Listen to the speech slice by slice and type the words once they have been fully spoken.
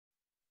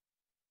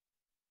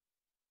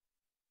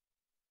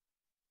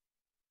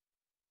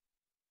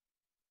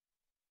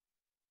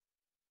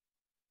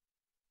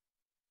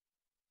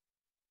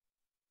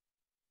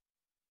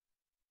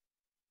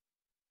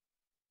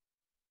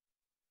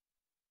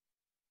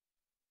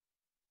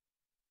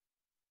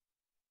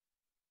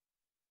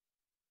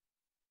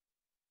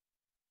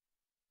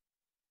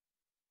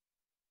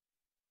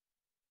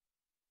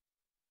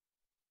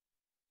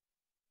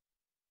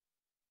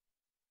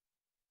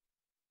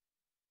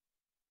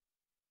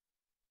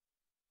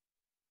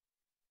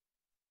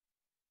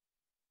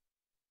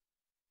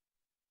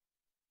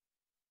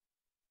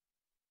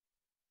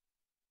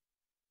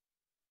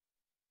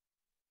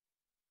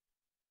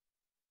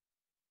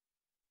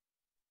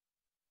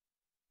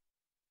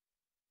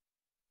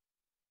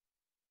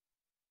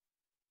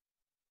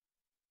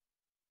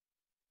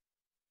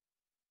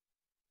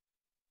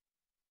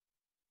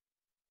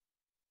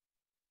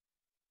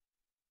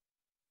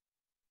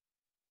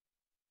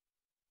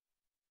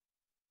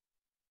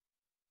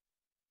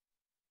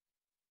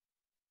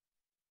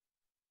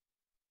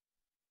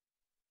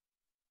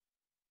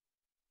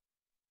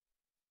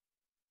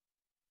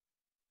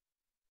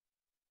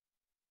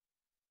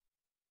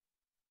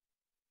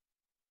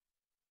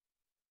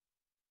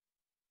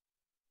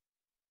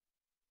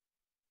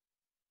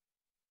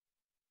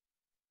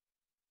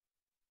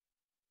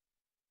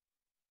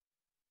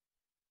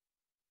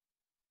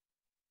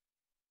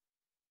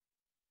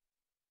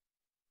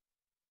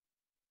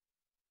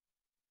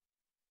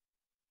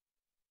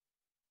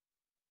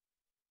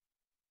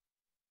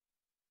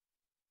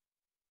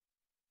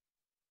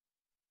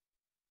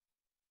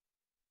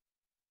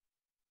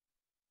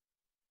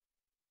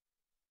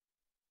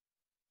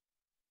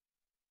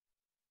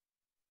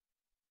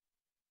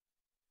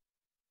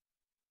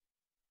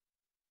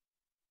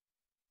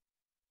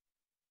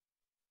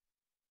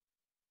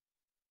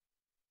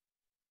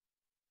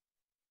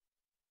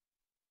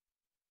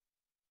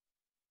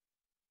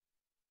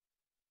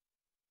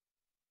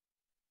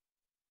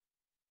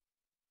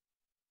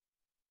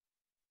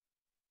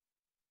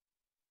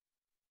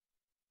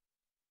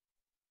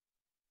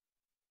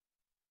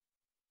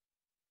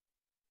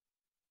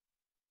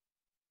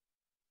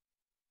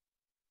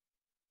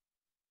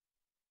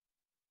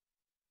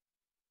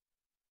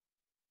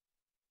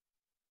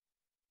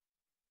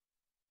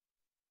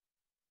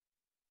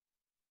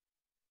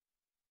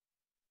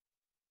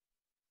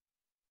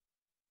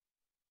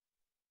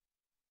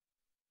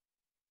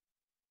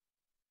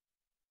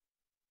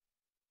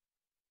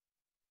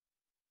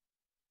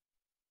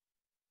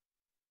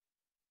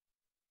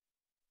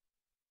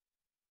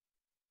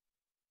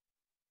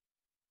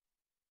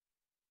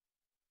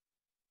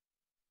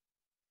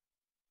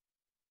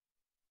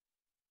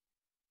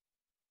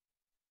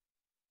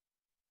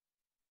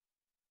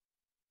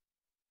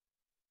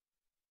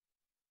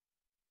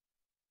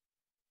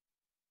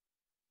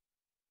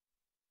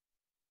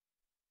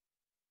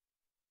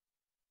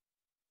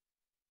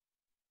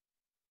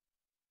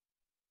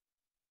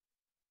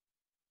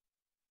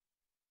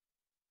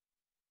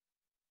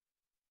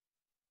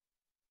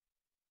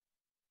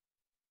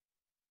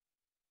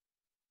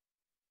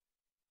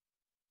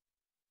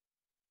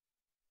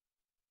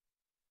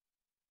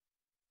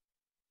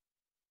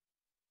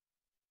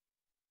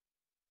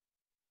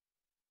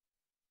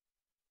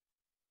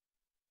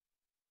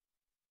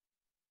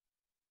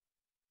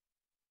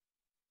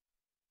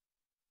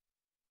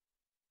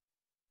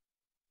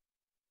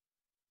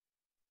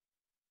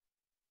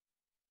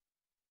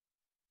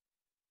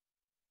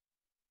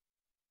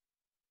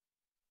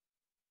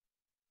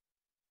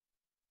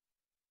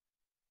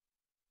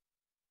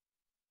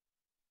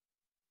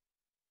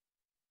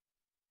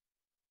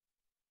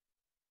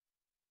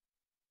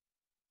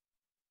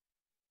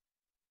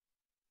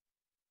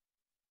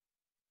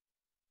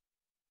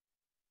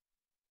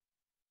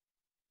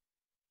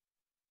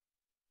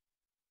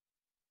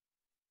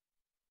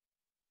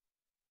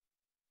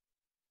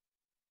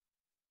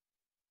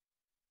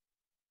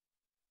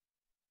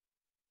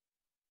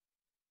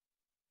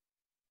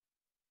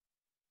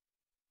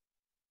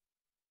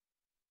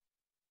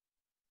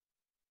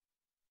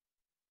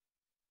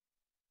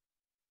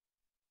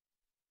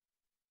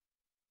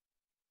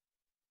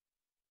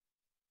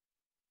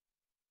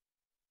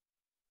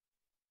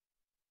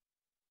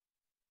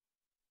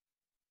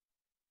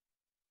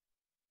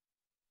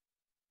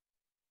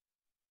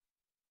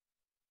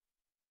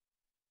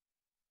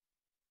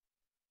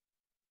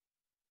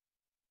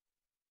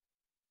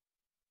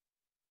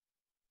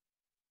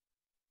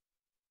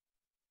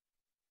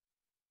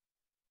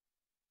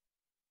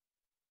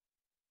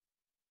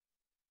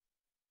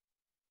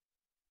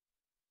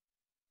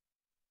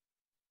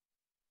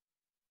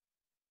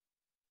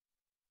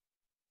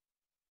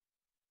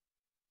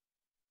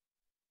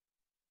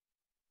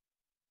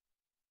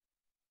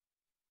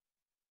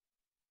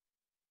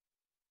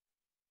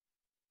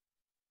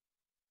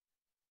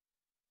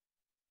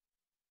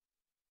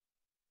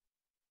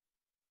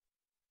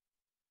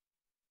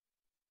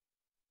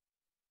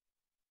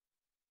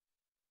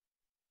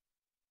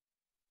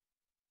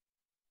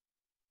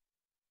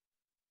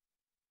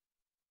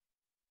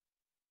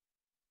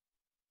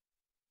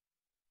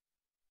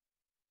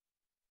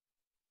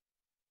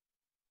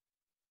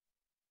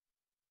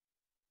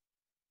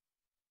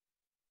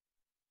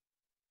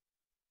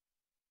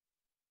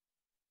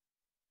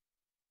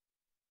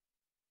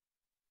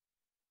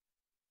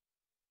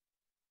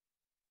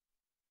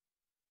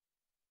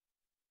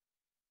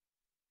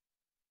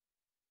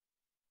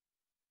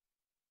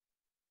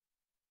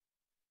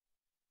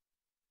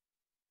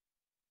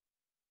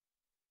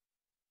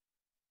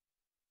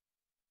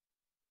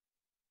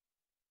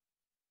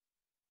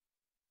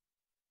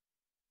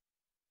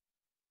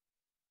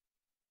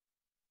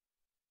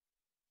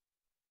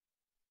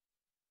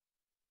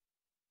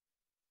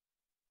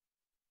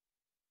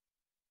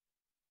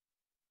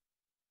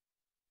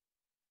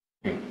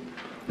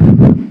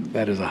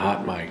That is a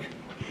hot mic.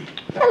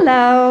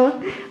 Hello,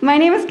 my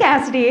name is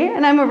Cassidy,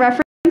 and I'm a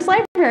reference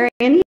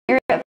librarian here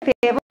at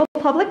Fayetteville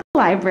Public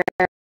Library.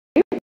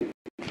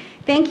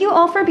 Thank you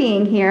all for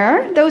being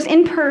here, those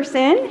in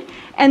person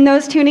and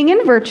those tuning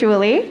in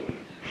virtually.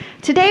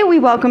 Today we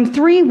welcome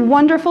three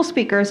wonderful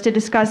speakers to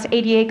discuss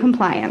ADA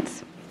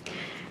compliance.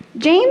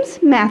 James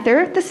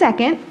Mather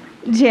II,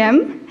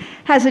 Jim,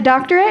 has a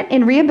doctorate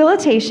in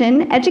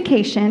rehabilitation,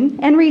 education,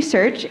 and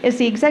research as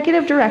the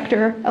Executive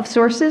Director of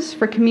Sources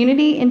for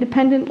Community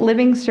Independent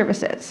Living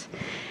Services,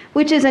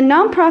 which is a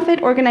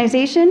nonprofit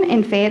organization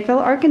in Fayetteville,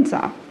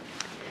 Arkansas.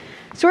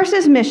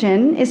 Source's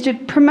mission is to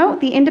promote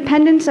the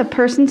independence of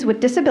persons with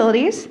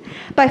disabilities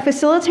by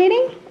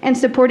facilitating and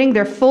supporting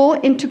their full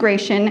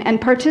integration and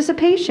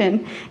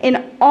participation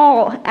in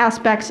all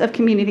aspects of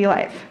community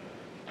life.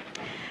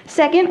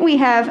 Second, we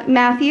have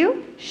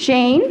Matthew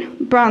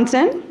Shane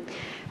Bronson,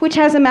 which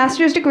has a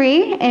master's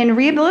degree in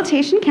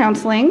rehabilitation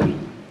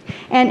counseling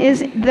and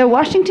is the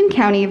Washington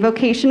County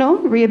Vocational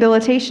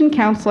Rehabilitation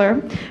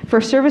Counselor for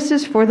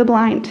Services for the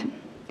Blind.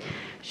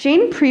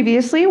 Shane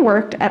previously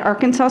worked at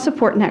Arkansas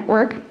Support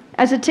Network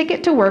as a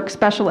Ticket to Work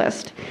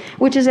specialist,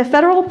 which is a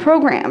federal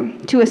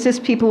program to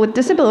assist people with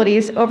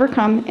disabilities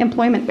overcome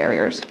employment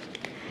barriers.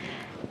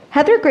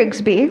 Heather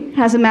Grigsby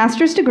has a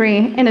master's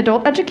degree in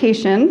adult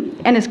education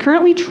and is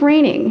currently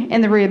training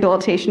in the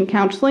Rehabilitation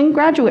Counseling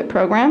Graduate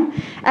Program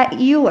at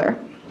Euler.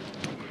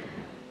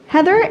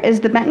 Heather is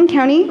the Benton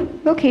County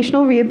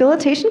Vocational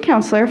Rehabilitation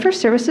Counselor for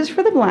Services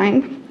for the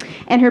Blind,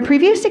 and her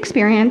previous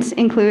experience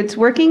includes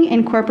working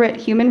in corporate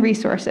human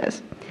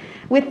resources.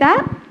 With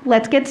that,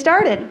 let's get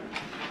started.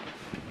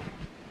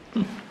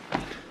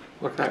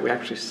 Look, that we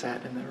actually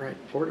sat in the right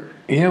order.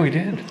 Yeah, we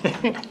did.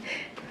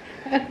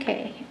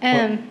 Okay.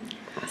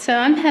 So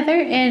I'm Heather,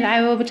 and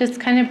I will just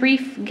kind of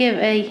give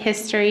a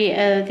history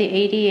of the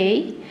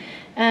ADA.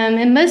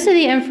 And most of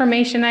the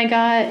information I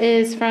got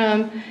is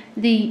from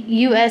the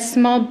U.S.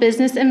 Small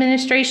Business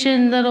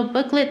Administration little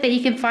booklet that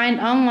you can find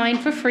online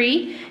for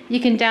free. You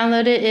can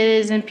download it. It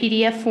is in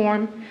PDF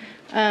form.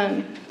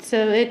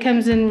 So it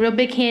comes in real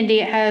big handy.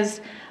 It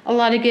has a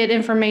lot of good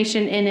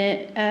information in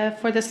it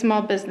for the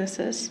small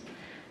businesses.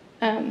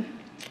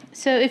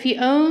 So if you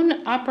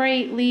own,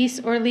 operate, lease,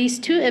 or lease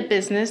to a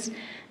business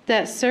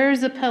that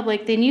serves the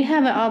public, then you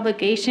have an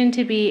obligation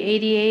to be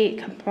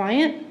ADA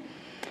compliant.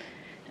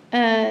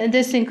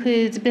 This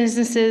includes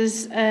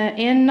businesses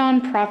and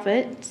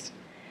nonprofits.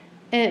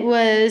 It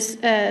was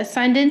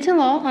signed into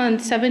law on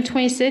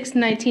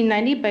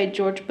 7/26/1990 by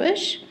George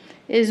Bush.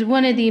 It is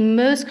one of the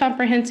most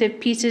comprehensive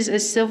pieces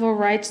of civil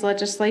rights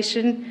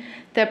legislation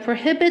that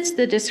prohibits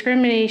the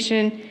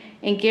discrimination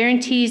and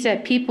guarantees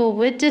that people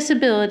with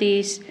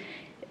disabilities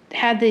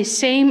have the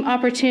same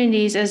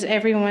opportunities as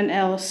everyone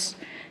else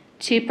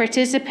to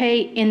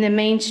participate in the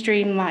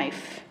mainstream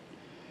life.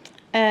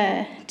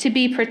 To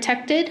be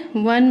protected,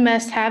 one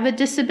must have a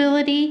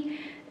disability,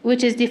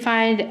 which is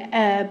defined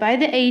by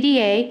the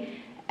ADA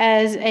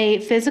as a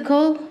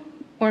physical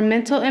or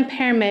mental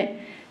impairment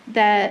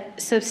that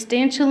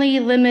substantially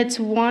limits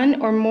one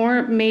or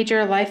more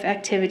major life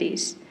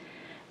activities.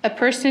 A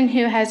person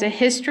who has a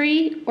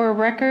history or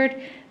record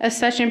of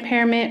such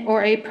impairment,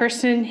 or a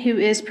person who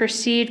is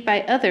perceived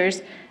by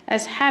others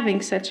as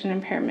having such an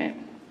impairment.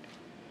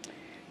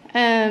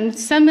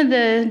 Some of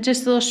the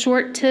just little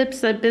short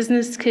tips that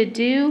business could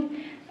do: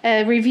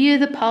 review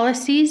the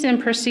policies and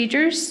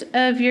procedures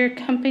of your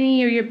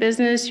company or your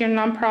business, your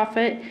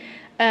nonprofit,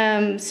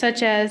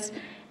 such as,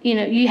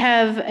 you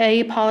have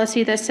a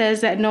policy that says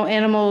that no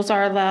animals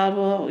are allowed.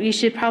 Well, you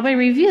should probably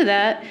review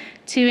that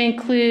to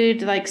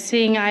include like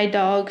seeing eye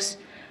dogs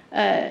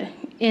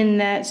in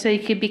that, so you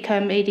could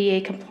become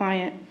ADA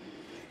compliant.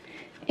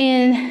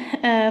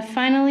 And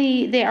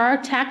finally, there are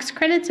tax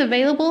credits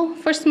available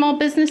for small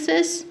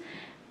businesses.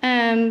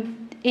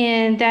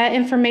 And that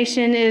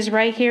information is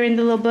right here in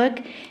the little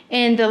book.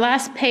 And the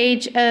last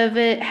page of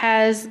it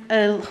has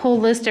a whole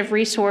list of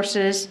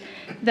resources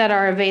that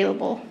are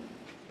available.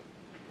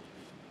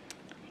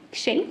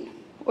 Shane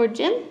or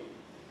Jim?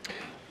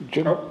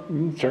 Jim,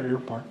 start your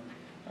part.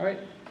 All right.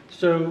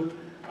 So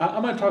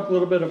I'm going to talk a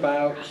little bit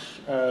about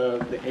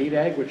the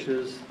ADAG, which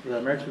is the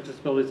Americans with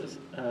Disabilities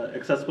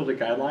Accessibility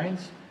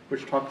Guidelines,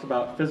 which talks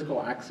about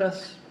physical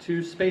access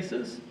to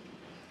spaces.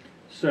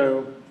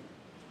 So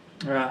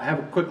I have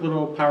a quick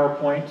little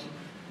PowerPoint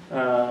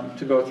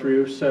to go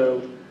through.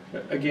 So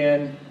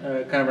again,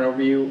 kind of an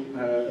overview.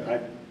 I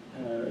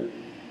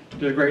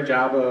did a great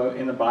job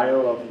in the bio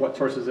of what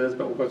Sources is,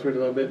 but we'll go through it a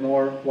little bit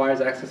more. Why is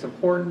access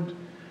important?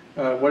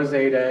 What is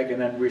ADAG? And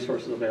then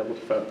resources available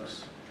to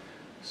folks.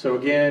 So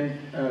again,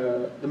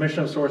 the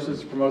mission of Sources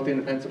is to promote the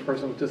independence of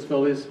persons with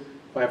disabilities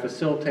by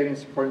facilitating and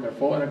supporting their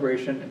full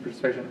integration and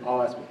participation in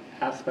all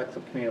aspects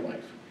of community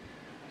life.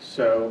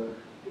 So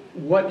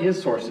what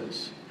is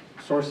Sources?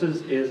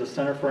 Sources is a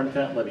Center for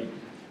Independent Living.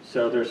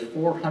 So there's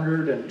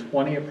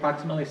 420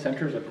 approximately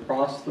centers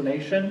across the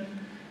nation.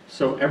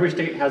 So every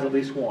state has at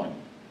least one.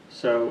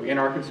 So in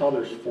Arkansas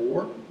there's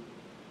 4,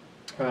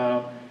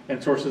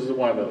 and Sources is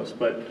one of those.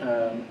 But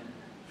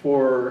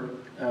for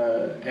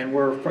and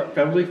we're a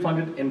federally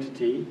funded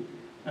entity,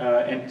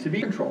 and to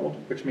be controlled,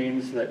 which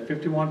means that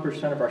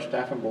 51% of our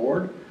staff and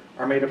board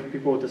are made up of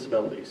people with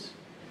disabilities.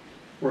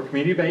 We're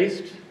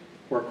community-based,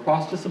 we're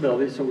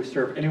cross-disability, so we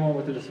serve anyone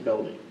with a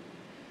disability.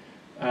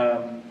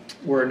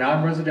 We're a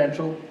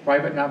non-residential,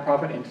 private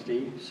nonprofit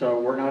entity, so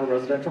we're not a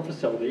residential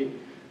facility.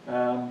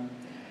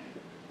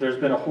 There's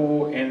been a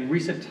whole, in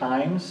recent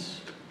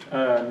times,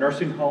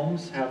 nursing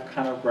homes have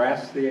kind of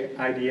grasped the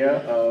idea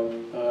of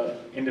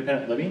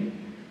independent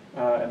living.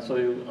 And so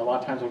a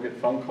lot of times we'll get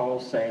phone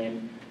calls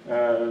saying,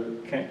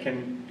 do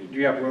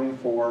you have room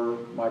for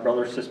my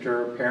brother,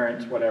 sister,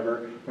 parents,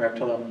 whatever? We have to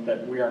tell them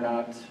that we are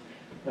not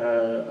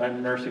a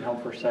nursing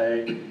home per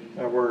se.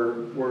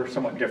 We're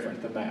somewhat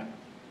different than that.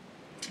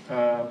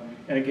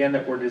 And again,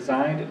 that we're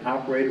designed and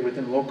operated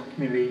within the local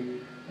community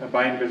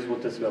by individuals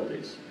with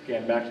disabilities.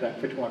 Again, back to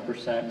that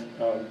 51%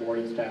 of board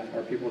and staff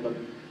are people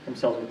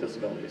themselves with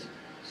disabilities.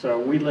 So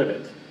we live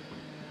it.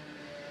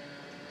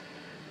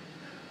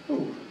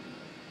 Ooh.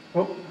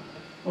 Oh,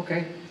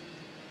 okay.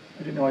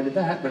 I didn't know I did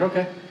that, but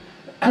okay.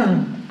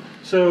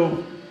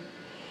 So,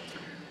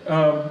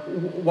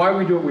 why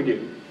we do what we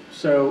do.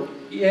 So,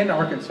 in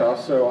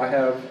Arkansas, so I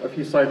have a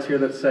few slides here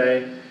that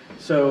say,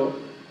 so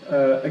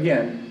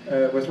again,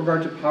 with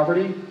regard to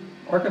poverty,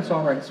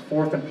 Arkansas ranks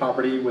 4th in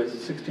poverty with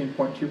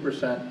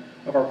 16.2%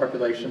 of our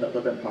population that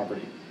live in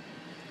poverty.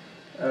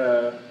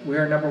 We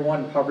are number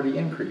 1 in poverty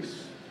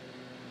increase.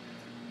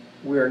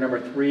 We are number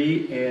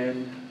 3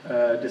 in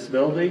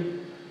disability,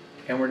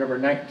 and we're number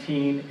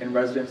 19 in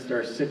residents that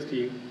are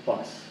 60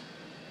 plus.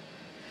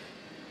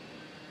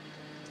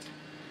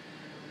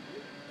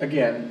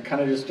 Again,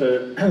 kind of just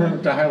to,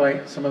 to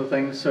highlight some of the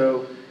things.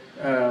 So,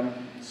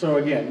 so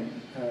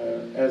again,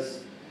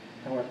 as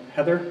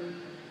Heather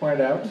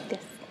pointed out,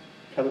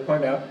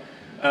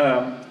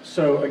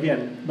 so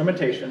again,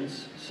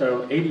 limitations.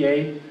 So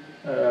ADA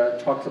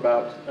talks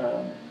about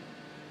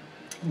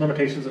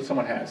limitations that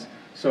someone has.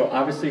 So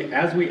obviously,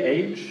 as we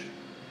age,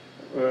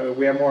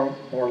 we have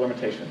more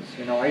limitations.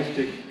 You know, I used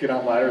to get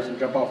on ladders and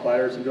jump off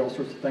ladders and do all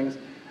sorts of things.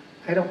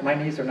 My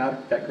knees are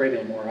not that great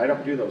anymore. I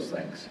don't do those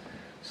things.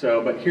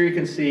 So, but here you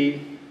can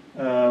see,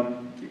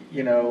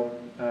 you know,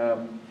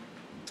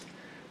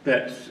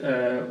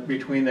 that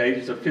between the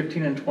ages of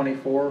 15 and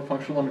 24,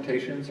 functional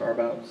limitations are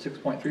about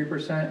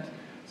 6.3%,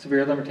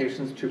 severe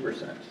limitations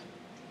 2%.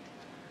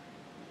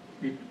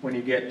 When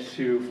you get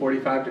to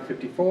 45 to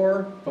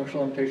 54,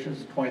 functional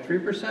limitations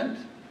 23%,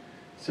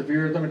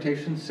 severe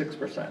limitations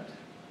 6%.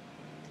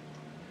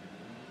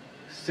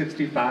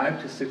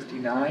 65 to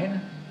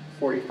 69,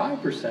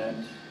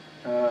 45%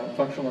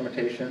 functional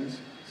limitations,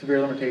 severe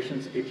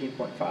limitations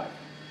 18.5.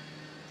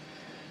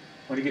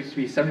 When you get to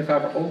be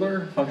 75 or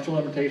older,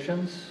 functional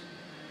limitations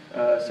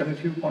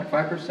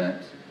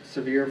 72.5%,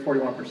 severe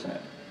 41%.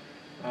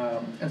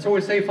 And so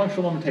we say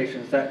functional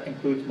limitations, that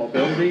includes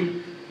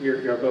mobility,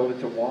 your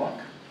ability to walk,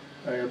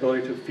 your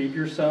ability to feed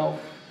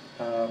yourself,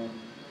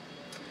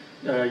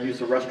 use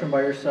the restroom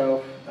by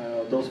yourself,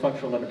 those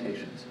functional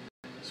limitations.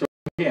 So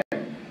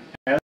again,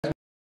 as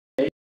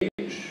we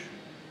age,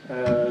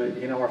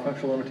 you know, our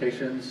functional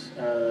limitations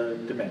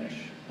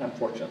diminish,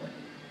 unfortunately.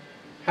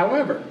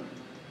 However,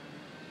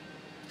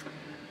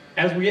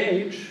 as we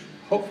age,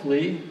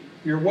 hopefully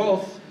your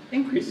wealth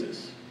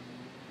increases.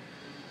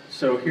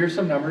 So here's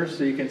some numbers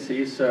so you can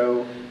see.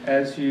 So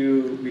as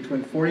you,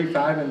 between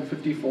 45 and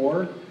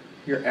 54,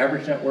 your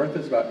average net worth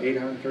is about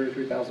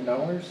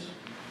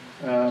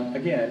 $833,000.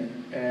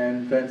 Again,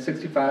 and then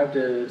 65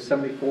 to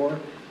 74,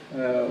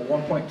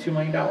 $1.2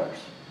 million.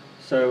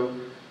 So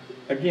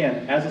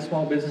again, as a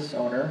small business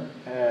owner,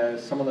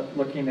 as someone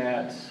looking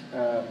at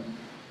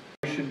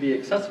should be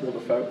accessible to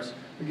folks,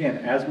 again,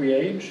 as we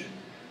age,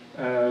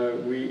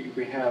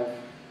 we have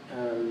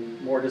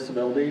more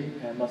disability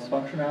and less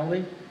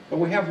functionality, but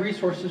we have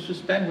resources to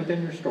spend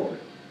within your store.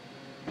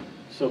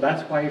 So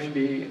that's why you should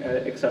be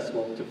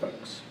accessible to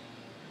folks.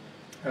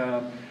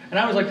 And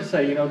I always like to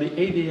say, you know, the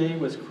ADA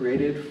was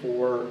created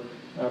for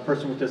a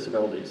person with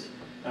disabilities.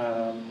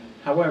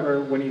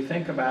 However, when you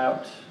think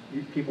about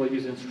people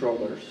using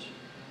strollers,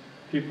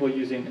 people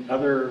using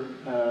other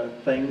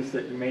things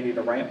that you may need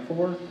a ramp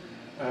for,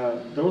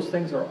 those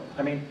things are,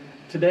 I mean,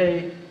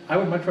 today, I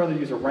would much rather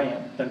use a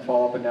ramp than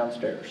fall up and down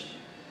stairs.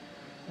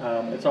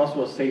 It's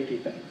also a safety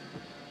thing.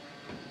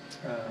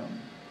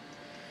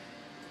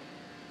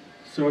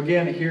 So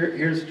again,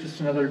 here's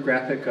just another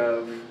graphic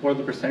of what are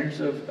the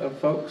percentages of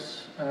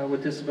folks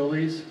with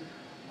disabilities.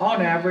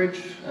 On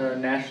average,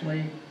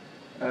 nationally,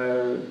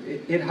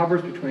 it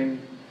hovers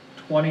between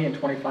 20 and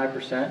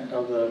 25%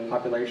 of the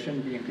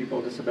population being people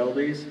with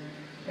disabilities.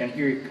 And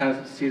here you kind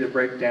of see the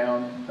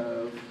breakdown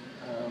of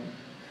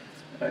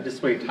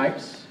disability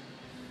types.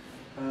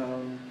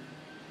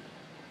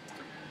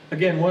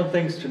 Again, one of the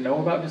things to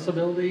know about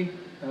disability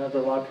that a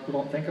lot of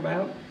people don't think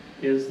about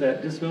is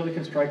that disability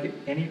can strike at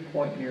any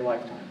point in your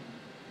lifetime.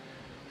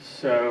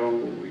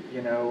 So,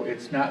 you know,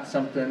 it's not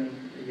something,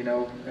 you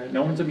know,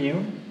 no one's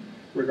immune,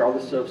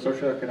 regardless of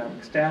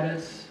socioeconomic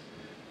status,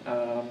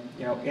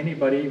 You know,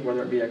 anybody,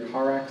 whether it be a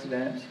car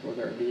accident,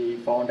 whether it be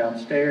falling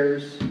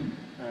downstairs,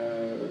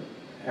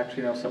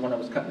 actually, you know, someone that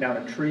was cutting down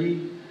a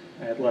tree,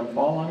 I had let them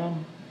fall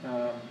on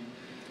them.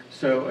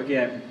 So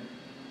again,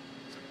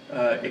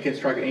 it can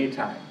strike at any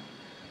time.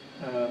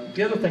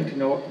 The other thing to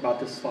note about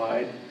this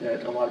slide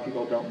that a lot of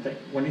people don't think,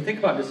 when you think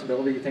about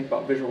disability, you think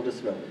about visual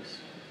disabilities.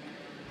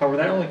 However,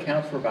 that only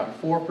counts for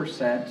about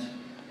 4%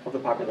 of the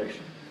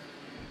population.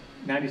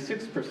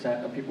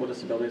 96% of people with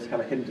disabilities have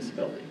a hidden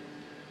disability.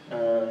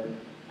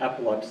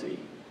 Epilepsy,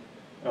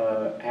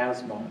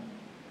 asthma,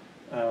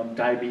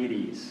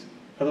 diabetes,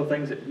 other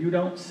things that you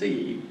don't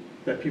see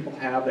that people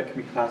have that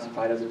can be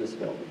classified as a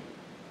disability.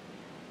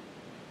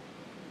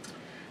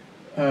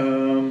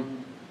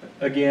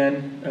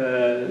 Again,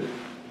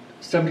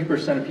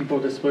 70% of people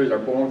with disabilities are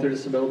born with a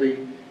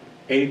disability,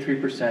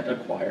 83%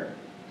 acquire.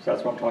 So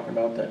that's what I'm talking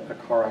about, that a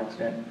car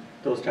accident,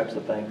 those types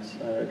of things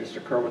just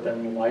occur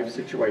within life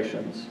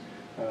situations,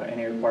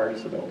 any acquired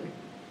disability.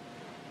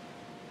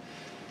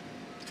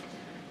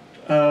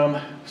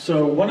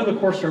 So one of the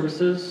core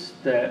services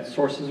that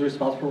Source is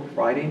responsible for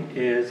providing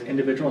is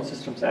individual and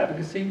systems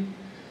advocacy.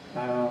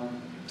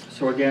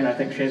 So again, I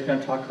think Shane's going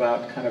to talk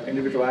about kind of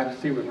individual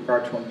advocacy with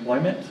regard to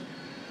employment.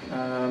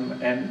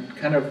 And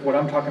kind of what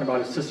I'm talking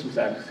about is systems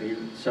advocacy.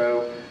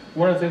 So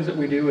one of the things that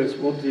we do is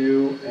we'll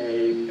do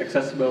a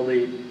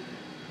accessibility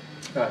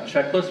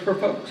checklist for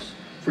folks,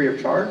 free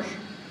of charge.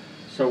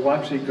 So we'll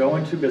actually go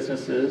into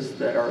businesses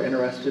that are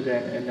interested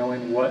in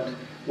knowing what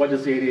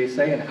does the ADA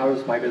say and how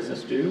does my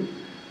business do.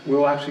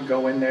 We'll actually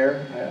go in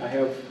there. I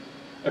have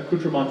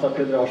accoutrements up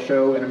here that I'll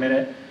show in a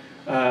minute,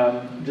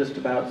 just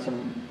about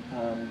some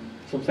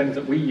things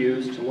that we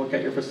use to look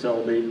at your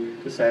facility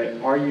to say,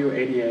 are you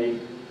ADA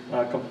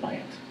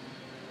compliant?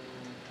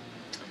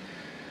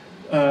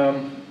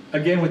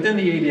 Again, within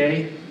the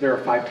ADA, there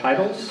are 5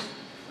 titles.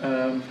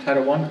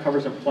 Title 1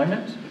 covers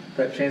employment,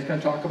 that Shane's going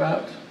to talk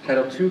about.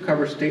 Title 2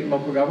 covers state and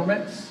local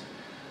governments.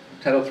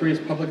 Title 3 is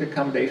public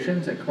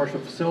accommodations and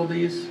commercial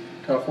facilities.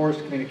 Title 4 is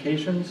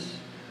communications,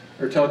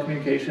 or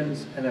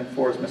telecommunications, and then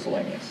 4 is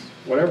miscellaneous.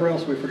 Whatever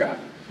else we forgot.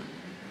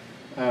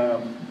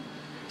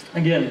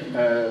 Again,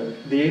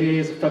 the ADA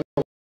is a federal.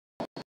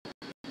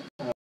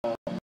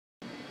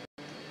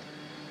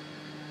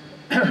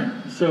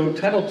 So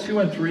Title 2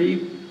 and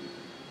 3,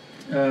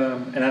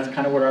 and that's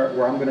kind of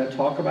where I'm going to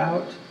talk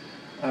about,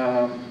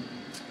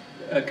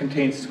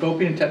 contains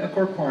scoping and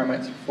technical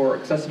requirements for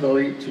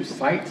accessibility to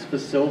sites,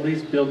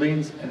 facilities,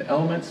 buildings, and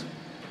elements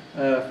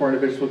for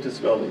individuals with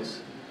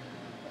disabilities.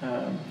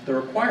 The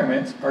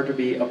requirements are to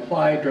be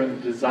applied during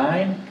the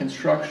design,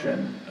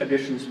 construction,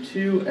 additions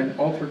to, and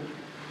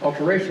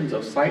alterations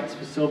of sites,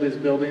 facilities,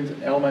 buildings,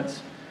 and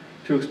elements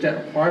to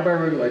extent required by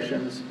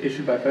regulations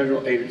issued by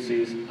federal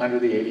agencies under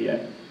the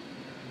ADA.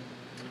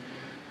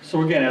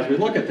 So again, as we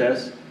look at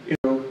this, you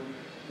know,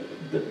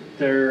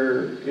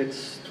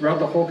 it's throughout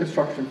the whole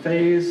construction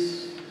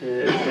phase.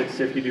 It's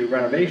if you do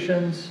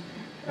renovations.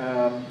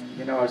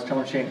 You know, I was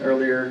telling Shane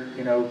earlier,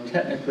 you know,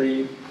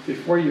 technically,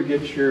 before you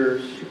get your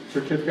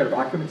certificate of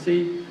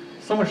occupancy,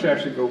 someone should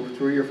actually go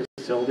through your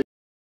facility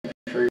and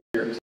make sure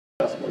you're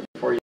accessible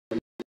before you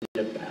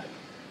get that.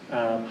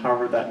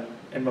 However, that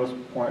in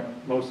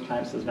most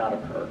times does not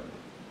occur.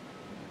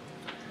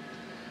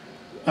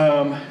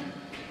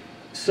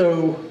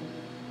 So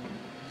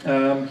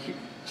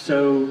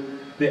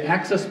the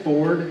access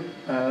board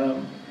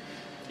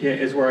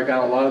is where I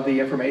got a lot of the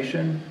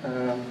information.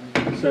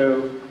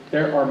 So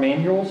there are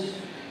manuals.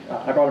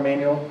 I brought a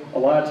manual. A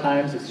lot of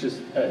times it's just,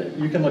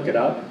 you can look it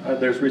up.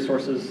 There's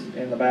resources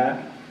in the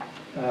back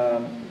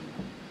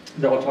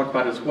that I'll talk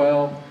about as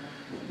well.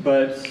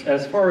 But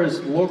as far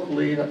as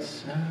locally, why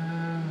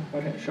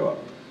didn't it show up?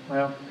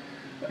 Well,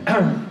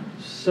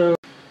 so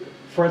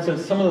for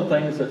instance, some of the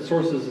things that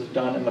Sources has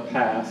done in the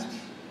past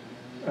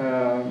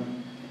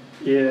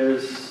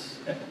is,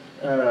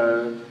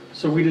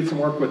 so we did some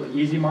work with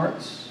Easy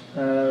Marts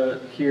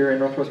here in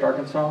Northwest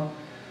Arkansas,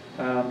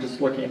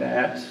 just looking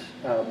at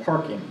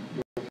parking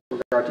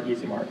with regard to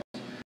Easy Marts.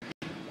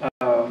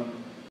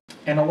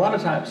 And a lot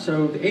of times,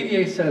 so the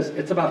ADA says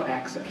it's about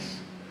access,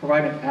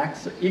 providing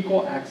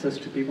equal access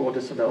to people with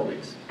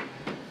disabilities.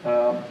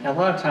 And a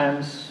lot of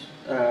times,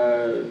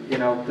 you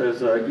know,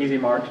 there's an Easy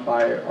Mart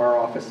by our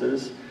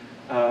offices,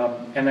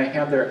 and they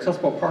have their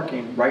accessible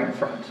parking right in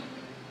front.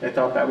 They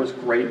thought that was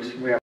great.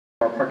 We have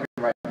our parking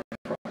right in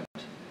front.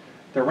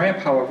 The ramp,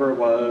 however,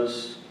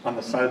 was on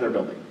the side of their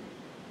building.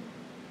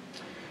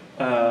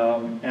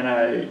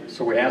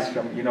 So we asked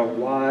them, you know,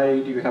 why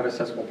do you have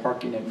accessible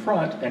parking in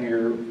front and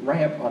your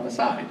ramp on the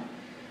side?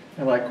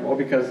 And like, well,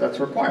 because that's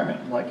a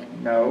requirement. I'm like,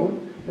 no,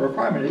 the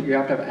requirement is you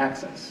have to have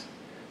access.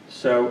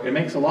 So it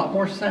makes a lot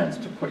more sense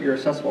to put your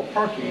accessible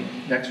parking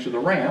next to the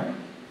ramp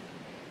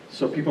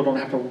so people don't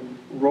have to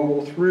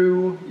roll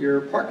through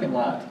your parking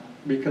lot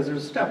because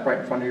there's a step right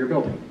in front of your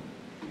building.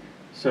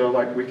 So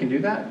like, we can do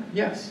that?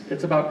 Yes,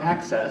 it's about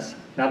access,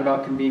 not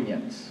about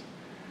convenience.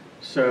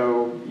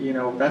 So, you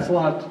know, that's a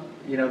lot,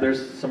 you know,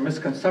 there's some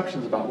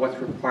misconceptions about what's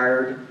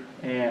required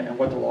and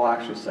what the law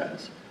actually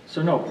says.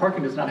 So no,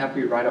 parking does not have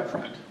to be right up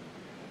front.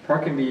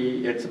 Parking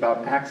me, it's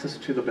about access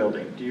to the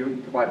building. Do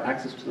you provide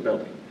access to the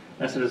building?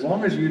 And I said, as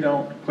long as you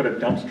don't put a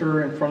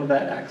dumpster in front of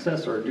that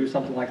access or do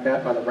something like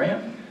that by the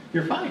ramp,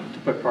 you're fine to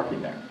put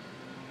parking there.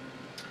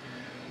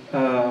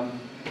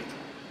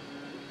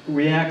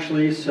 We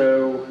actually,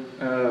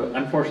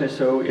 unfortunately,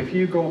 so if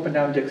you go up and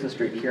down Dixon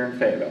Street here in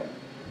Fayetteville,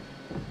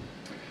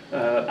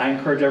 I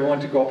encourage everyone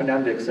to go up and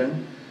down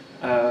Dixon,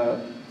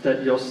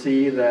 that you'll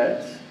see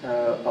that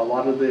a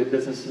lot of the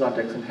businesses on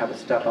Dixon have a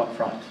step up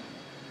front,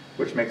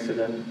 which makes it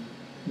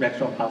next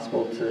to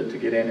impossible to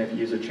get in if you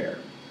use a chair.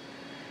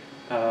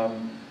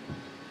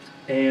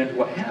 And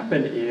what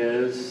happened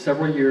is,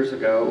 several years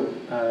ago,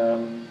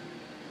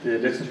 the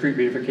Dixon Street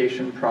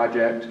Beautification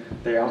Project,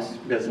 they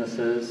asked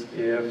businesses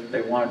if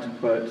they wanted to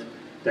put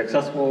the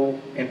accessible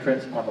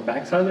entrance on the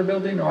back side of their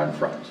building or in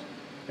front.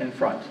 And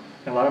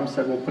a lot of them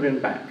said, we'll put it in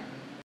the back.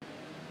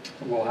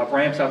 We'll have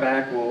ramps out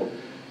back, we'll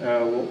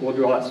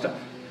do all that stuff.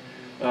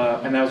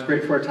 And that was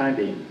great for a time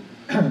being.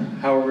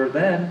 However,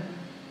 then,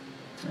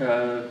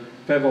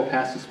 Fayetteville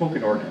passed a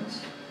smoking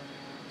ordinance.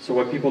 So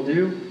what people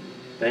do,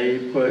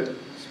 they put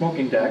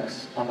smoking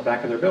decks on the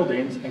back of their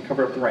buildings and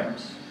cover up the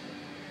ramps.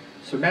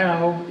 So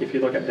now, if you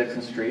look at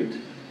Dixon Street,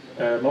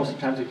 most of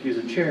the times if you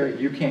use a chair,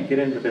 you can't get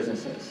into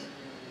businesses.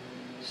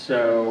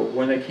 So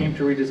when they came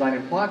to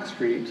redesigning Block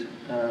Street,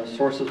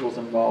 Sources was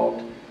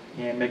involved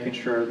in making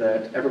sure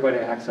that everybody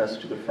had access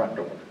to the front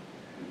door.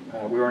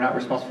 We were not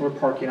responsible for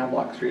parking on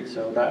Block Street,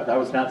 so that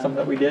was not something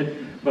that we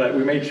did, but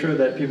we made sure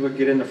that people could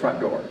get in the front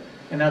door.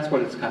 And that's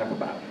what it's kind of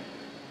about.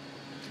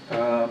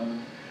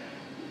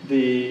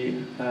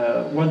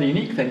 One of the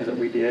unique things that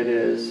we did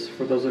is,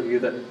 for those of you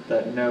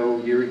that know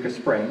Eureka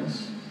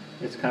Springs,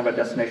 it's kind of a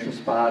destination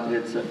spot.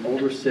 It's an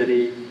older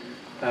city,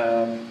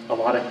 a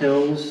lot of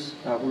hills.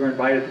 We were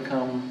invited to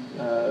come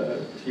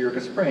to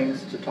Eureka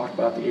Springs to talk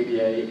about the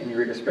ADA in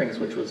Eureka Springs,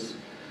 which was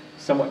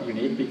somewhat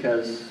unique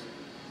because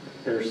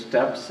there's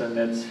steps and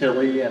it's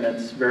hilly and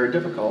it's very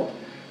difficult.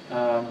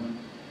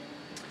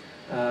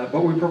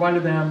 But we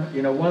provided them,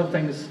 one of the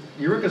things,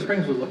 Eureka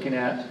Springs was looking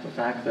at the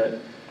fact that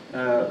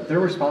they're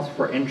responsible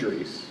for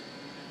injuries.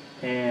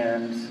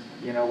 And,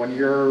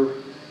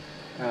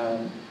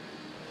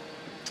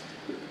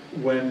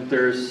 when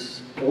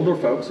there's older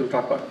folks who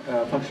talk about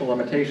functional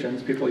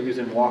limitations, people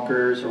using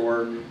walkers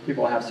or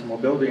people have some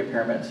mobility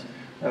impairments,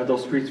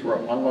 those streets were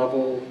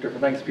unlevel,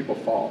 different things, people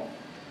fall.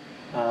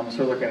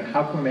 So looking at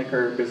how can we make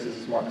our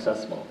businesses more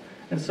accessible.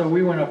 And so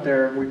we went up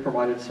there and we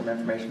provided some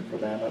information for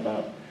them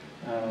about,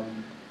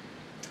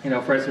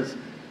 for instance,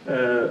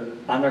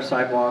 on their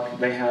sidewalk,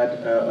 they had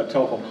a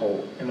telephone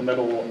pole in the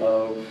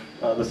middle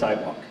of the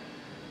sidewalk.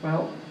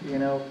 Well,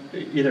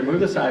 either move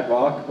the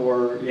sidewalk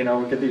or,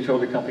 get the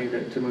utility company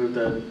to move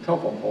the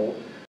telephone pole.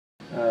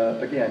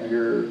 Again,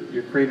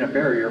 you're creating a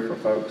barrier for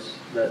folks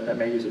that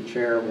may use a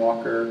chair,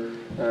 walker,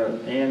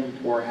 and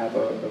or have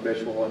a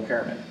visual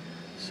impairment.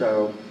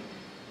 So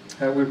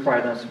we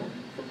provide them some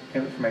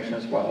information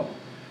as well.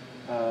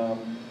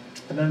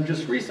 And then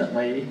just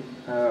recently,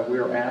 we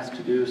were asked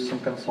to do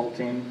some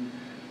consulting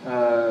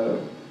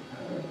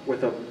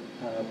with a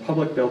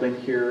public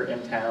building here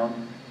in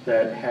town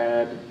that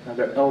had,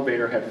 their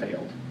elevator had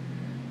failed.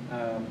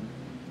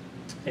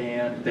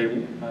 And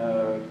they,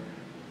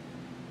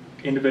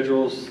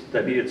 individuals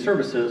that needed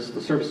services,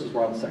 the services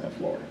were on the second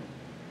floor.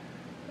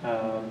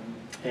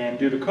 And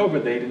due to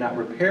COVID, they did not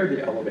repair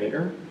the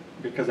elevator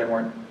because they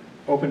weren't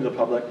open to the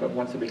public, but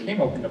once it became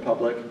open to the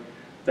public,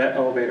 that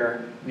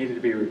elevator needed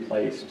to be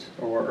replaced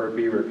or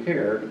be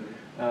repaired.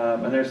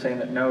 And they're saying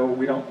that, no,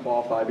 we don't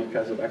qualify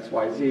because of X,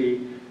 Y,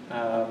 Z.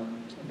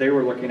 They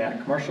were looking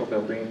at commercial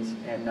buildings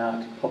and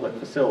not public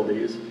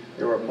facilities.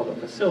 They were a public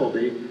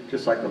facility,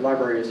 just like the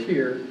library is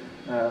here.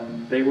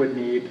 They would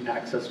need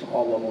access to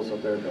all levels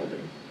of their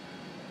building.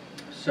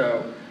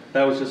 So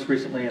that was just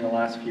recently in the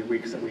last few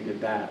weeks that we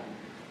did that.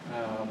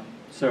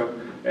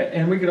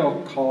 And we could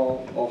all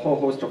call a whole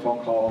host of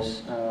phone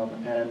calls.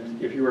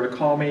 And if you were to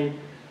call me,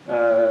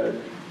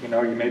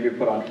 you may be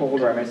put on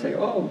hold, or I may say,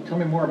 oh, tell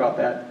me more about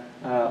that.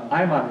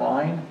 I'm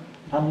online.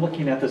 I'm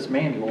looking at this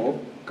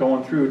manual,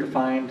 going through to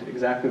find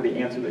exactly the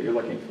answer that you're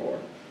looking for.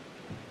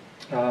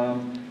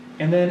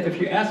 And then if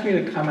you ask me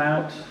to come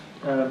out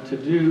to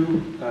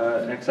do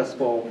an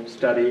accessible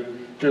study,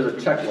 there's a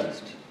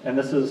checklist. And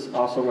this is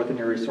also within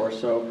your resource.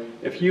 So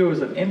if you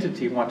as an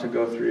entity want to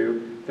go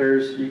through,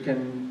 you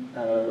can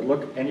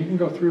look, and you can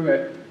go through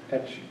it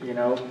at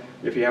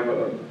if you have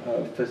a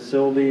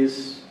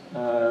facilities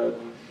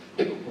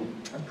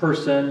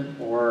person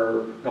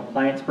or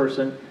compliance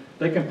person,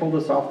 they can pull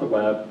this off the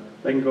web.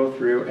 They can go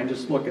through and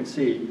just look and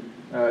see.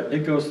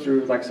 It goes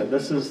through, like I said,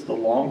 this is the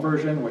long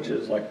version, which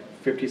is like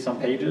 50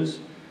 some pages.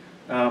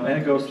 And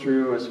it goes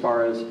through as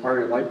far as are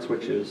your light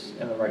switches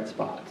in the right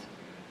spot.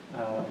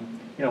 A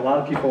lot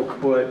of people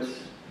put,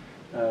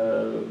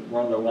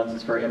 one of the ones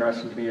that's very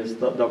interesting to me is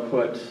they'll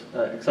put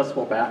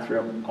accessible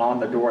bathroom on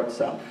the door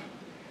itself.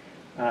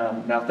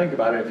 Now think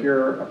about it, if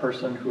you're a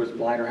person who is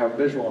blind or have a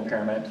visual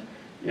impairment,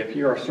 if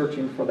you are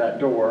searching for that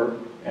door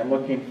and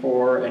looking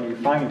for, and you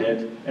find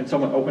it, and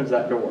someone opens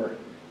that door,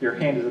 your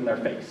hand is in their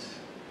face.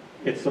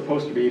 it's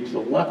supposed to be to the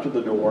left of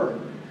the door,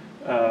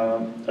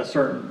 a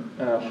certain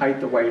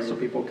height away so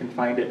people can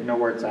find it, know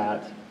where it's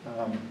at,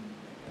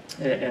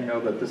 and know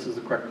that this is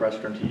the correct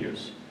restroom to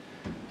use.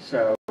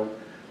 So,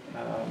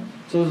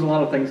 so there's a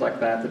lot of things like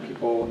that that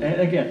people,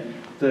 and again,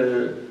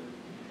 the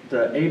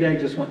ADAG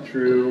just went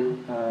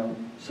through,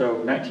 so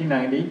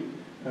 1990,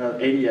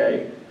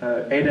 ADA,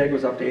 ADAG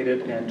was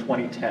updated in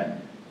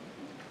 2010.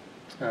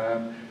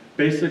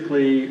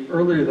 Basically,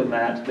 earlier than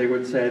that, they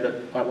would say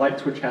that a light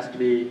switch has to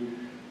be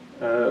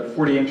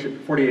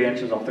 48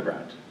 inches off the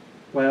ground.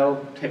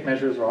 Well, tape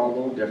measures are all a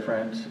little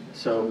different.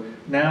 So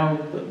now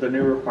the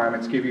new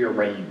requirements give you a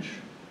range.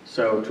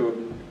 So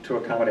to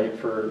accommodate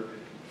for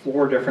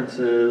floor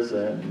differences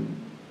and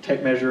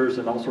tape measures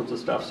and all sorts of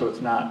stuff. So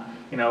it's not,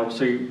 you know,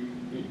 so you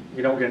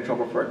don't get in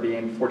trouble for it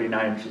being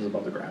 49 inches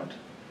above the ground.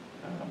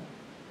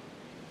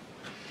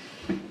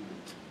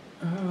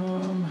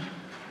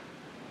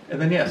 And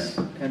then yes,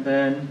 and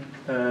then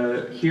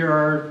here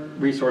are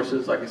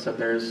resources. Like I said,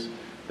 there's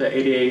the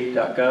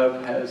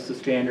ADA.gov has the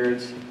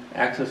standards.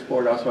 Access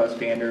Board also has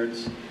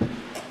standards.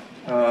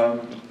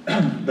 The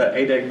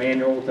ADAG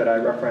manual that I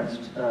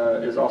referenced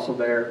is also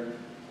there.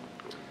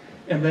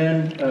 And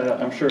then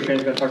I'm sure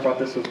Shane's going to talk about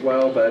this as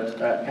well, but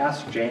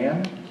Ask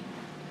Jan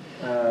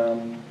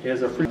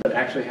is a free that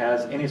actually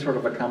has any sort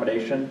of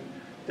accommodation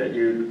that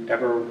you'd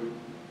ever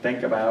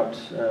think about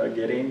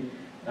getting.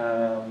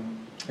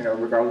 You know,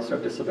 regardless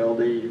of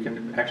disability, you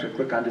can actually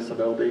click on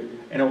disability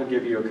and it will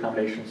give you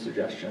accommodation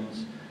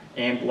suggestions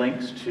and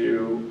links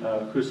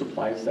to who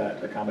supplies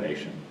that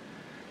accommodation.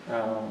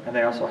 And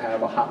they also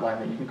have a hotline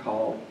that you can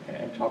call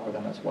and talk with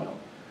them as well.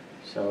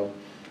 So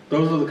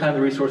those are the kind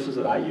of resources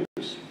that I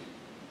use.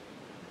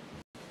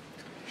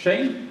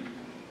 Shane?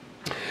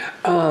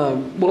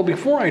 Well,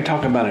 before I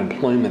talk about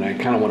employment, I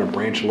kind of want to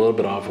branch a little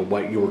bit off of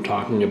what you were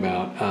talking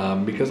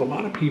about, because a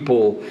lot of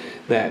people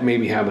that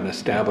maybe have an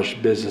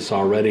established business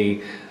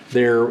already,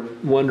 they're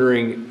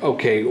wondering,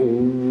 okay,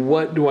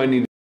 what do I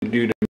need to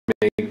do to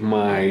make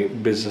my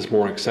business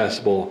more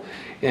accessible?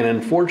 And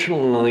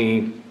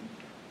unfortunately,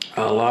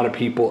 a lot of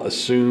people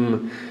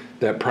assume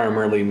that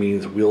primarily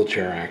means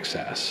wheelchair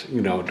access.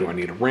 You know, do I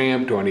need a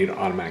ramp? Do I need an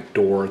automatic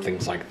door?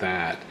 Things like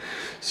that.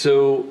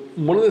 So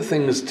one of the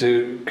things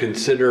to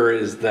consider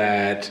is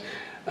that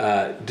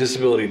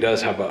disability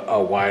does have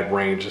a wide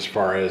range as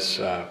far as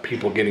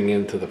people getting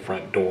into the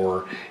front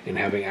door and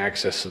having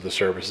access to the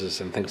services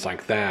and things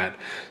like that.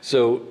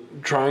 So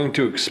trying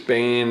to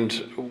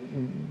expand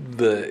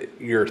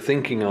your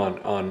thinking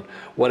on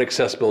what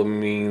accessibility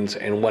means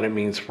and what it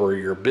means for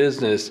your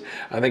business,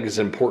 I think is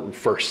an important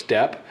first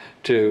step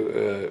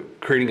to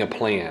creating a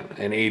plan,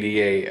 an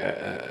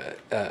ADA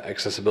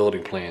accessibility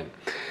plan.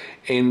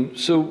 And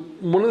so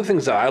one of the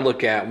things that I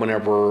look at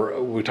whenever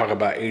we talk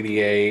about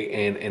ADA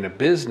and a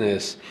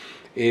business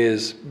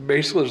is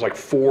basically there's like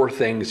 4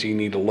 things you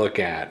need to look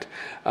at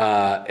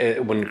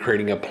when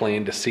creating a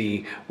plan to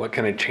see what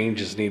kind of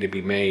changes need to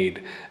be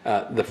made.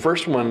 The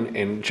first one,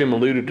 and Jim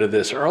alluded to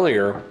this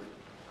earlier,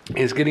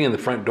 is getting in the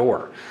front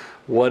door.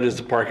 What is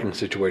the parking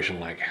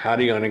situation like? How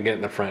do you want to get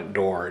in the front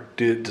door?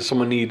 Does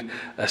someone need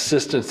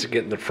assistance to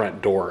get in the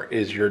front door?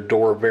 Is your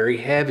door very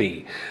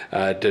heavy?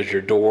 Does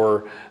your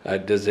door,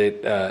 does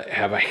it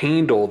have a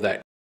handle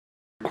that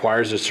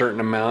requires a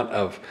certain amount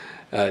of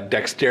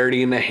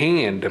dexterity in the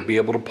hand to be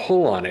able to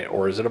pull on it?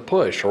 Or is it a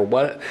push? Or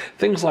what?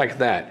 Things like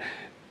that.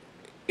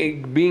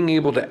 Being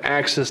able to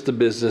access the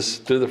business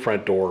through the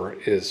front door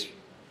is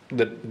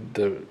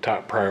the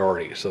top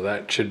priority. So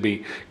that should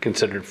be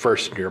considered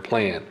first in your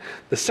plan.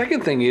 The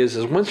second thing is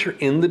once you're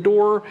in the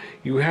door,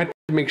 you have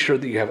to make sure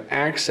that you have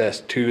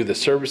access to the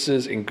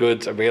services and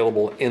goods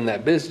available in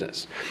that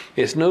business.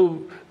 It's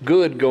no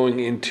good going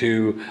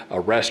into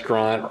a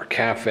restaurant or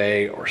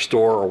cafe or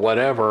store or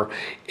whatever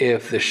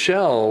if the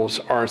shelves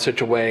are in such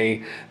a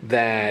way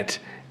that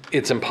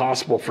it's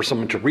impossible for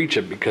someone to reach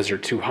it because they're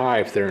too high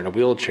if they're in a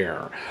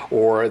wheelchair,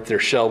 or if their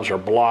shelves are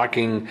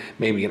blocking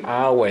maybe an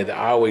aisleway, the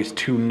aisleway is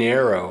too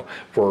narrow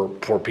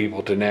for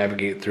people to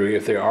navigate through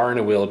if they are in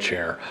a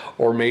wheelchair,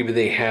 or maybe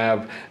they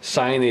have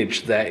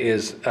signage that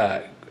is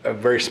a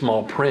very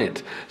small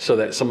print so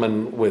that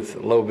someone with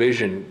low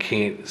vision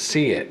can't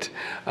see it.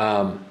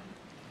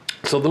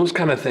 So those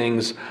kind of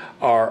things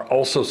are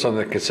also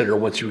something to consider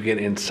once you get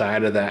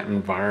inside of that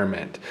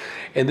environment.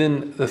 And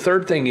then the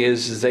third thing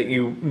is that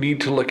you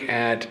need to look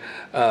at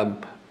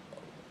kind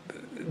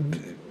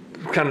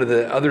of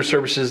the other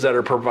services that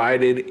are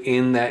provided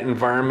in that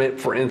environment.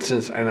 For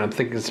instance, and I'm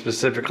thinking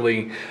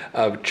specifically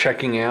of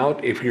checking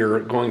out, if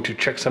you're going to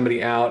check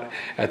somebody out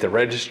at the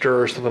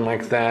register or something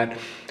like that,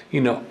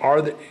 you know,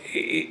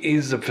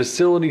 is the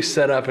facility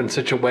set up in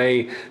such a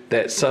way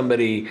that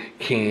somebody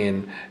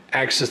can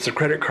access the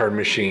credit card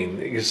machine?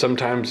 Because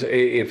sometimes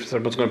if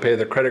someone's going to pay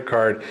their credit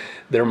card,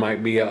 there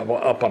might be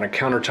up on a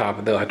countertop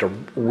and they'll have to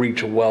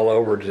reach well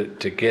over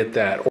to get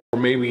that. Or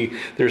maybe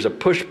there's a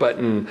push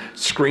button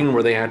screen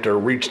where they have to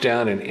reach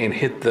down and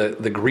hit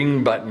the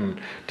green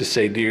button to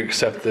say, do you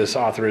accept this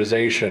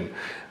authorization?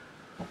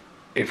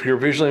 if you're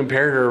visually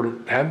impaired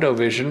or have no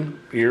vision,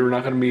 you're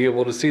not going to be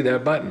able to see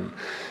that button.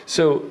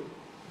 So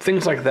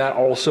things like that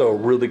also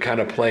really kind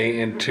of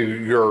play into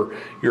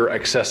your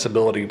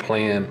accessibility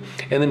plan.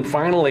 And then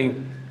finally,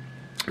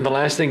 the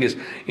last thing is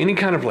any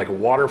kind of like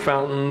water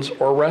fountains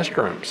or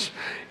restrooms.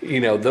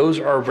 Those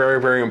are very,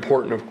 very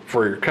important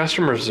for your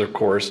customers, of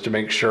course, to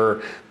make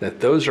sure that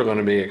those are going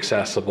to be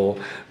accessible,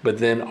 but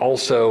then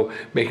also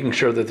making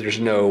sure that there's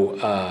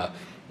no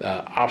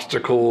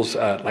obstacles,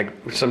 like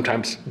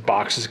sometimes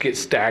boxes get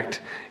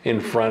stacked in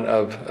front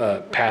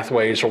of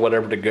pathways or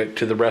whatever to get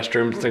to the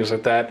restrooms, things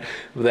like that,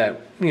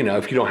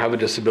 if you don't have a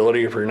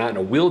disability, if you're not in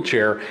a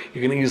wheelchair,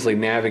 you can easily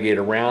navigate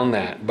around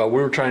that. But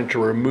we're trying to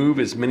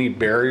remove as many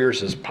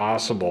barriers as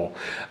possible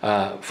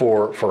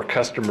for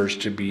customers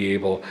to be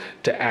able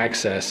to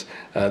access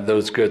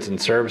those goods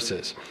and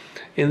services.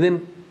 And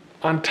then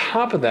on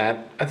top of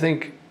that, I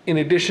think in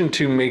addition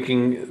to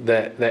making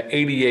that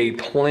ADA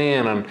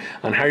plan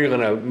on how you're going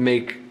to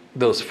make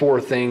those 4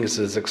 things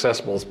as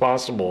accessible as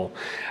possible,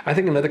 I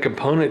think another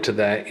component to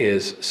that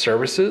is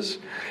services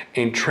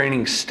and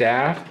training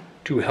staff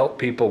to help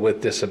people with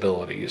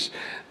disabilities.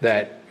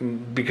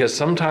 Because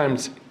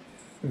sometimes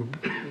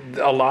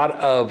a lot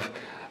of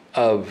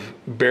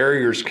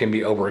barriers can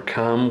be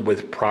overcome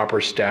with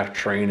proper staff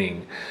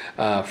training.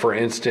 For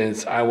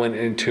instance, I went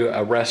into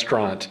a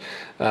restaurant,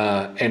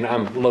 and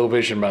I'm low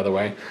vision, by the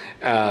way,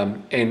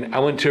 and I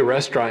went to a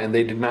restaurant and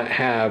they did not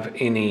have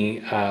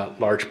any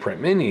large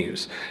print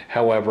menus.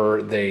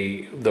 However,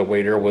 the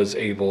waiter was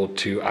able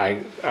to,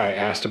 I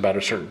asked about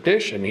a certain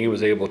dish and he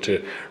was able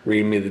to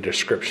read me the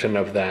description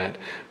of that,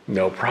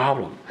 no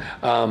problem.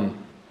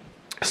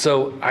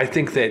 So I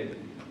think that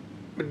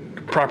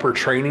proper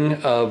training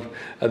of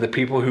the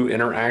people who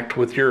interact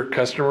with your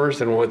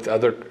customers and with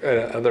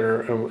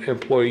other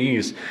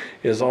employees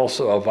is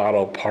also a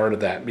vital part of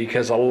that,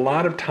 because a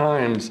lot of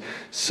times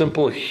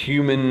simple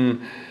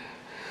human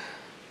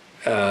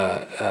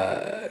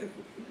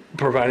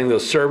providing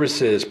those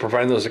services,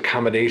 providing those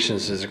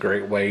accommodations is a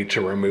great way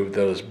to remove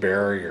those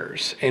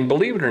barriers. And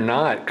believe it or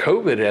not,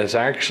 COVID has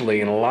actually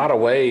in a lot of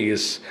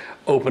ways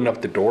opened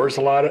up the doors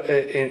a lot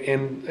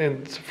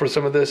and for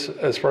some of this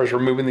as far as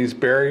removing these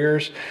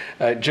barriers.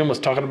 Jim was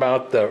talking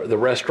about the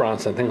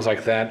restaurants and things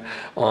like that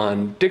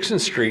on Dixon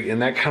Street,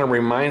 and that kind of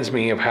reminds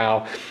me of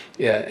how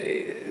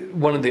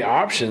one of the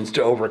options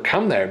to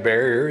overcome that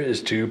barrier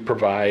is to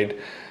provide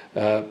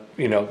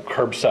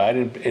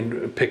curbside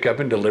and pickup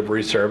and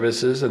delivery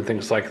services and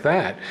things like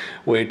that,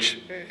 which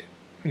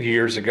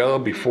years ago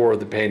before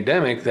the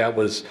pandemic, that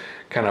was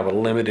kind of a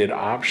limited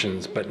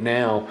options, but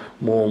now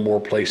more and more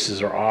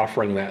places are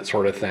offering that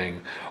sort of thing,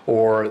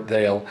 or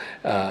they'll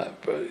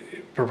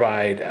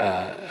provide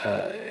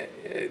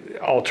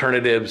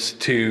alternatives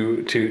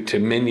to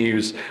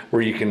menus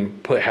where you can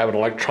have an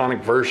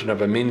electronic version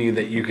of a menu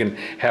that you can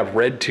have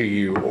read to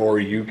you,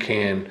 or you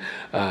can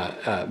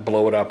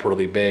blow it up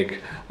really big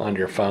on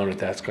your phone if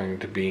that's going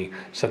to be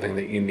something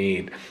that you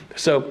need.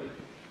 So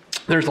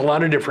there's a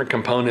lot of different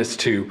components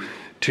to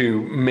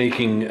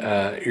making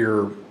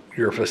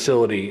your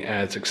facility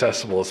as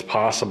accessible as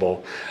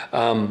possible.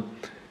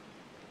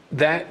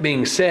 That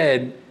being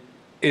said,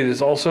 it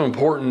is also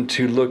important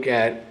to look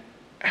at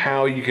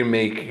how you can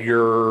make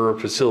your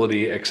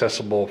facility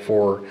accessible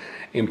for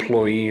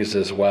employees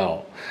as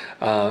well.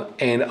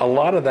 And a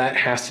lot of that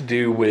has to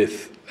do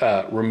with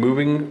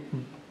removing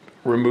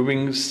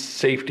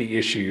safety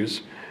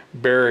issues,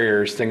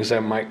 barriers, things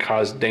that might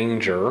cause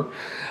danger.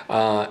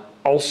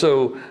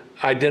 Also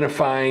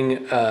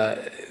identifying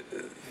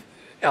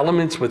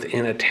elements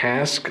within a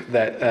task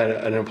that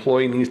an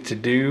employee needs to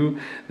do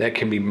that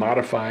can be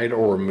modified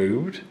or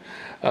removed.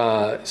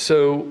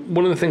 So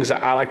one of the things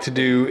that I like to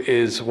do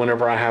is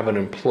whenever I have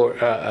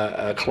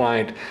a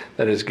client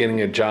that is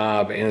getting a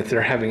job, and if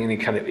they're having any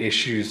kind of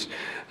issues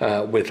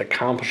with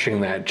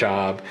accomplishing that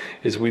job,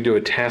 is we do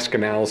a task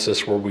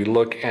analysis where we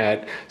look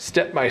at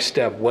step by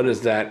step, what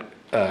is that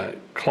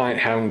client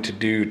having to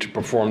do to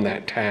perform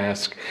that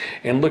task,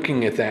 and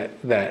looking at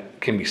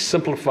that can be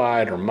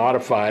simplified or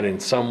modified in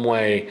some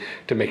way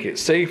to make it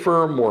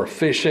safer, more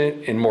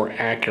efficient, and more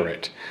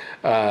accurate.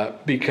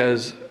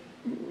 Because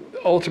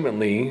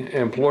ultimately,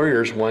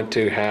 employers want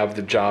to have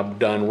the job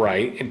done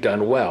right and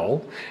done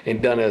well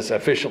and done as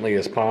efficiently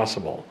as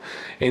possible.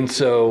 And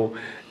so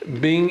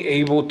being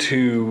able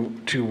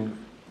to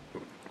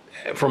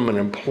from an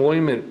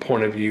employment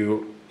point of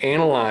view,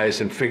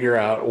 analyze and figure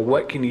out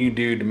what can you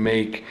do to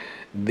make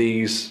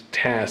these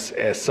tasks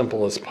as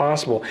simple as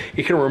possible,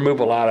 it can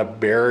remove a lot of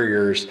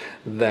barriers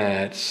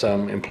that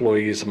some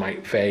employees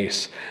might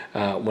face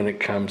when it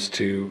comes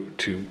to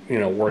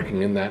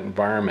working in that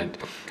environment.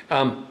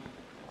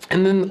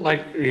 And then,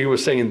 like he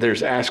was saying,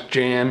 there's Ask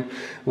Jan,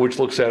 which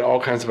looks at all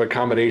kinds of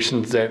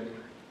accommodations that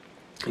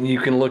you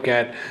can look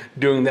at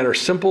doing that are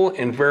simple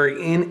and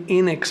very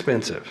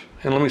inexpensive.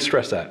 And let me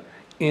stress that,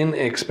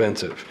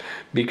 inexpensive,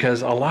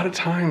 because a lot of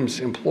times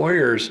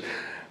employers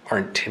are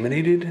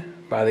intimidated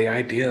by the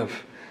idea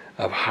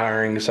of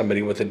hiring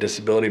somebody with a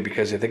disability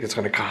because they think it's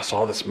going to cost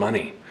all this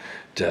money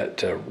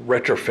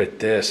retrofit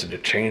this and to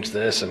change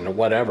this and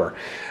whatever.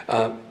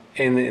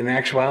 And in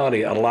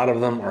actuality, a lot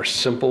of them are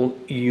simple,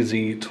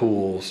 easy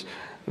tools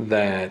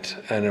that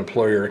an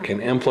employer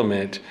can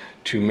implement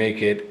to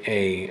make it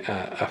a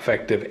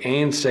effective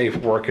and safe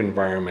work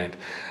environment.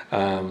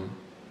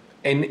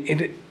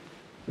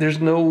 There's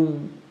no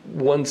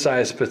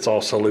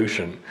one-size-fits-all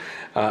solution.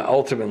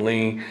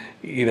 Ultimately,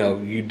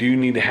 you do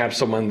need to have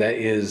someone that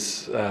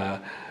is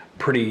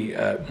pretty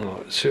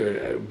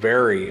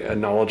very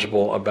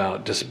knowledgeable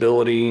about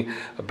disability,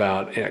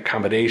 about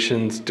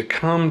accommodations, to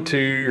come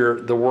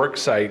to the work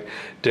site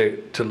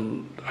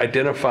to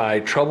identify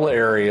trouble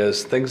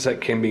areas, things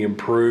that can be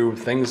improved,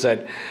 things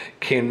that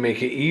can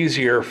make it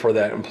easier for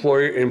that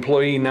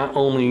employee not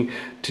only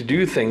to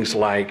do things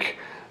like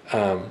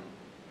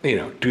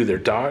do their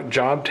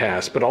job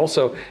tasks, but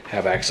also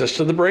have access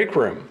to the break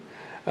room.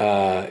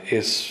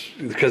 Is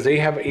because they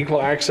have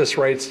equal access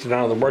rights to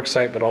not only the work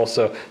site, but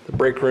also the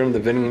break room, the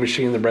vending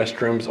machine, the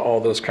restrooms,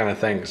 all those kind of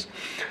things.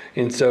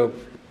 And so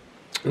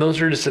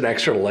those are just an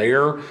extra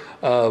layer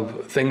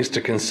of things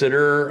to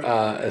consider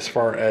as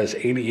far as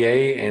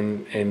ADA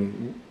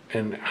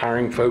and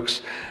hiring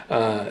folks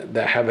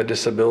that have a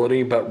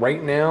disability. But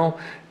right now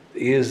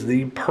is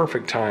the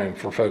perfect time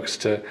for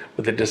folks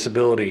with a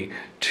disability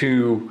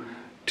to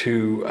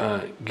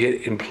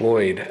get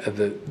employed.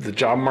 The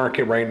job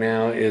market right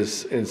now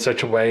is in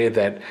such a way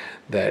that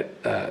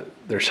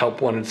there's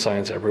help wanted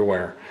signs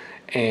everywhere.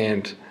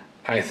 And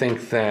I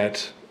think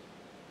that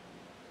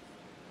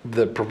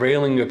the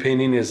prevailing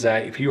opinion is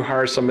that if you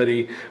hire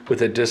somebody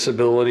with a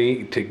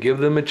disability, to give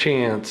them a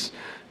chance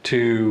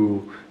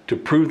to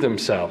prove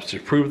themselves, to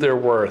prove their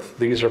worth.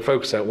 These are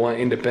folks that want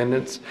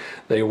independence.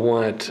 They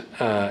want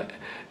to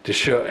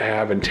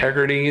have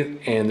integrity,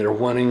 and they're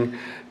wanting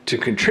to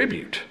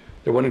contribute.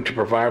 They're wanting to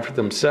provide for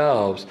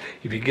themselves.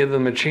 If you give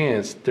them a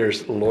chance,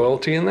 there's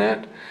loyalty in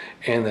that,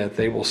 and that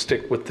they will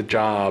stick with the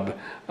job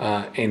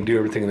and do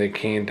everything they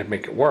can to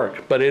make it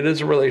work. But it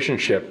is a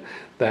relationship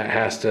that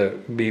has to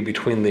be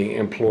between the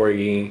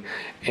employee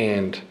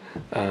and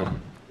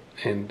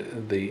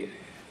the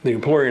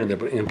employer and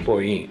the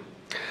employee.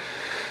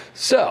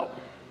 So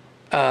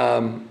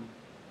that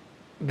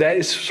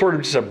is sort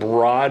of just a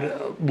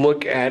broad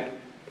look at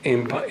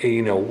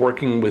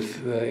working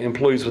with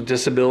employees with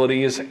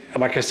disabilities.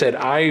 Like I said,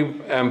 I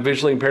am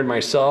visually impaired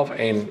myself,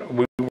 and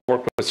we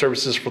work with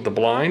services for the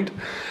blind.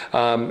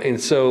 And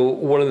so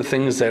one of the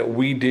things that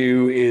we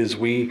do is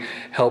we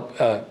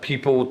help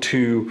people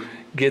to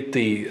get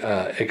the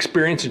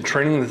experience and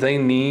training that they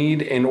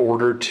need in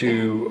order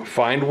to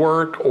find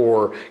work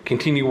or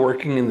continue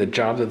working in the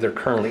job that they're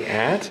currently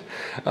at.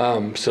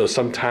 So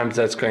sometimes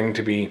that's going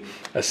to be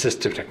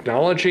assistive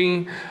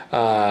technology,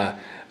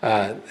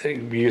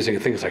 using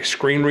things like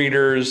screen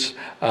readers,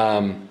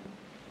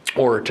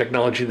 or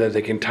technology that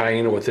they can tie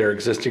in with their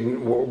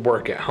existing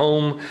work at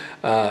home,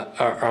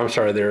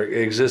 their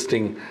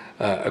existing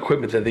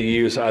equipment that they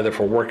use either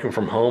for working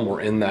from home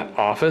or in that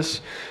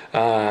office.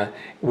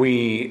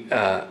 We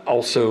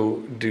also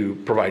do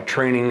provide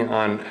training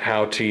on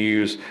how to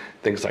use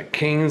things like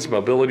canes,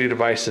 mobility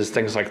devices,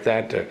 things like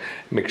that to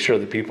make sure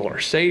that people are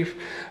safe.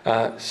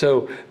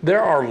 So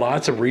there are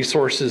lots of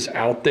resources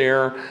out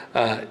there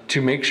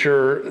to make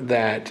sure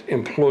that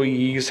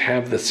employees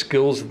have the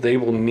skills that they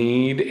will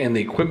need and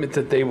the equipment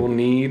that they will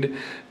need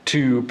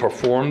to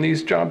perform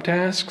these job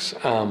tasks.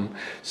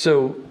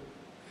 So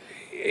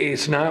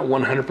it's not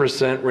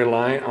 100%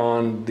 reliant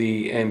on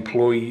the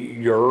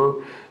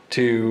employer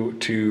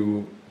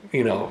to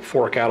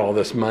fork out all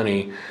this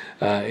money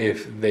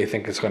if they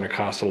think it's going to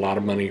cost a lot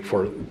of money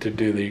to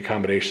do the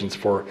accommodations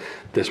for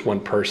this one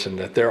person.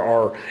 That there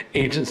are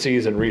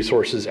agencies and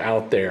resources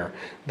out there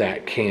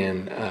that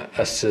can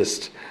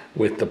assist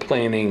with the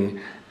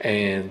planning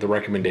and the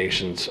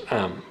recommendations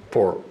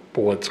for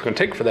what it's going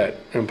to take for that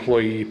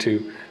employee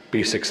to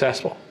be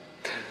successful.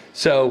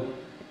 So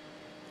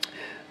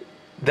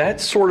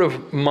that's sort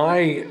of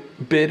my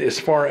bit as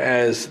far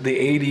as the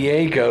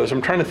ADA goes.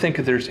 I'm trying to think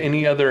if there's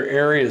any other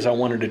areas I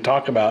wanted to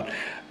talk about.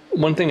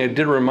 One thing it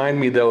did remind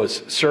me, though, is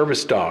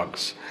service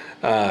dogs.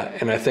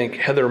 And I think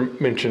Heather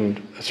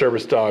mentioned a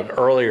service dog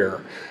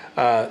earlier.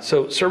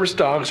 So service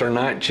dogs are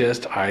not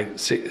just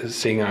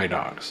seeing eye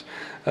dogs.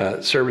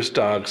 Service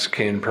dogs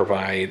can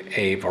provide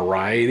a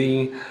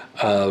variety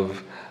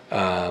of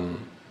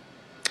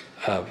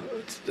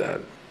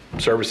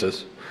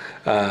services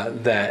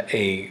that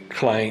a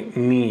client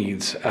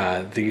needs.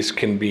 These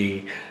can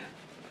be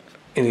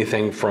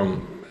anything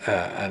from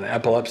an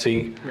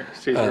epilepsy,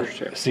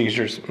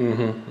 seizures,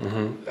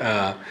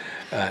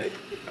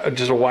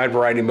 just a wide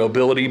variety of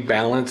mobility,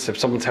 balance. If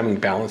someone's having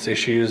balance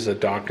issues, the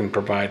dog can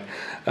provide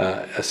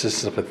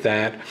assistance with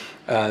that.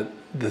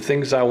 The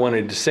things I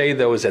wanted to say,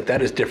 though, is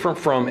that is different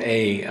from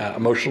a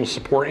emotional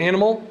support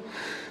animal.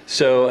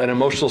 So an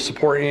emotional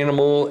support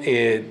animal,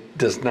 it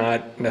does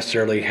not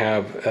necessarily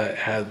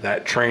have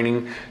that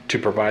training to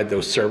provide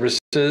those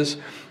services.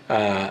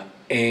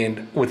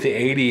 And with the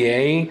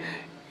ADA,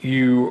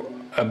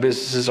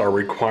 businesses are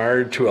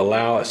required to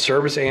allow a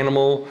service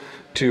animal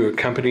to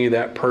accompany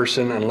that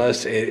person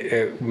unless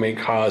it may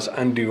cause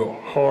undue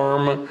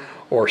harm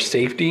or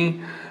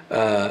safety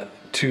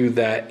to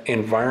that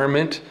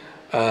environment.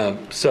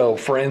 So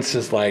for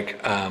instance, like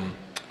a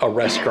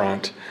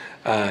restaurant,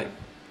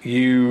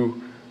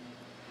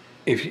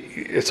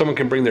 if someone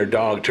can bring their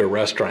dog to a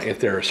restaurant if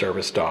they're a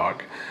service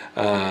dog,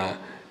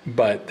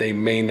 but they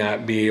may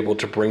not be able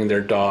to bring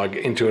their dog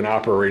into an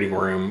operating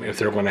room if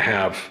they're going to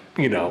have,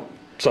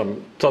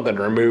 something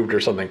removed or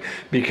something,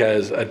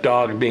 because a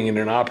dog being in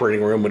an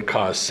operating room would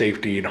cause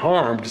safety and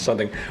harm to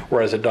something,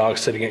 whereas a dog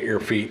sitting at your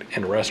feet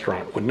in a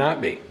restaurant would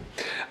not be.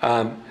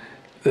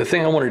 The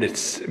thing I wanted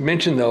to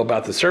mention though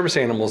about the service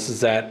animals is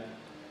that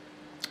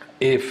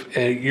if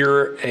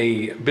you're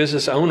a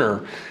business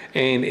owner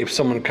and if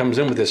someone comes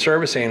in with a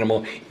service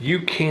animal,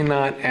 you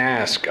cannot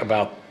ask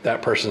about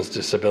that person's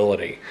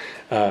disability.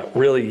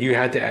 Really, you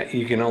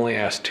can only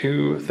ask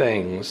two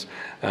things,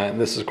 and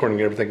this is according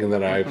to everything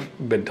that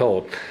I've been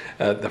told.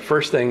 The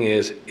first thing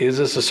is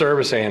this a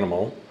service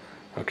animal?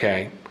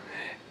 Okay.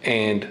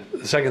 And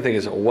the second thing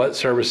is, what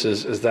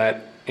services is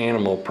that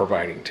animal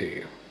providing to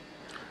you?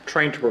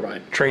 Trained to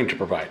provide. Trained to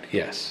provide,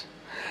 yes.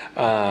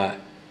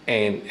 And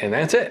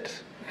that's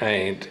it.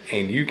 And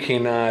you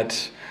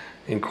cannot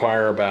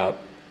inquire about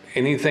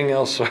anything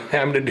else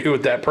having to do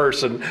with that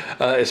person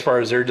as far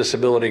as their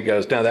disability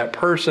goes. Now that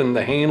person,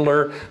 the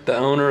handler, the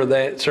owner of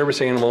that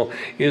service animal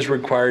is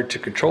required to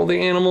control the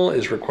animal,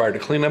 is required to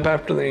clean up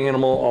after the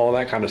animal, all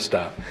that kind of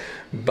stuff.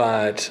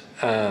 But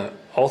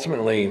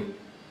ultimately,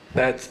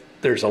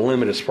 there's a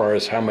limit as far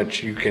as how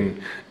much you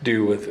can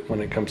do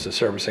when it comes to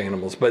service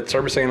animals. But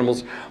service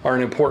animals are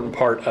an important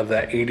part of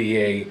that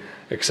ADA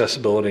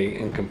accessibility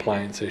and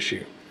compliance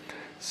issue.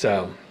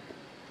 So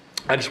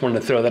I just wanted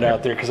to throw that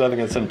out there because I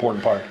think it's an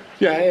important part.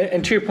 Yeah,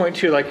 and to your point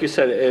too, like you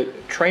said,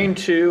 trained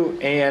to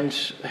and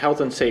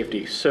health and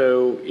safety.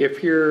 So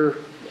if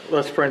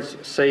let's for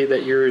instance say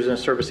that you're using a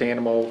service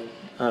animal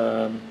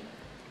to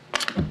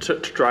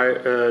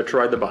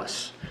ride the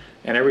bus,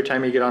 and every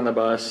time you get on the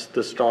bus,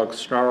 this dog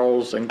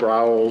snarls and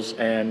growls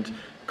and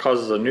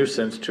causes a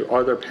nuisance to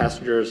other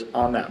passengers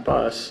on that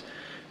bus.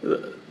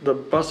 The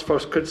bus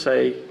folks could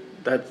say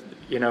that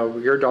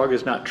your dog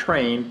is not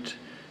trained.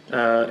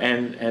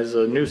 And as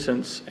a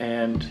nuisance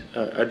and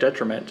a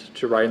detriment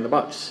to riding the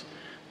bus,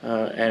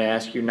 and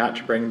ask you not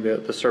to bring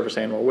the service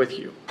animal with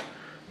you.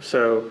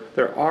 So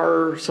there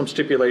are some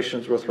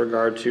stipulations with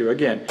regard to,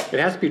 again, it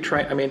has to be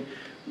trained. I mean,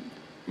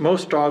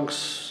 most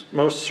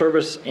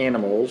service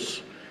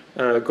animals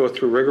go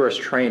through rigorous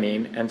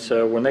training, and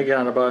so when they get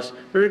on a bus,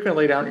 they're just going to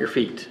lay down at your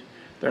feet.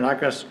 They're not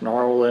going to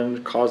snarl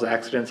and cause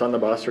accidents on the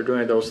bus or do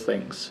any of those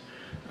things.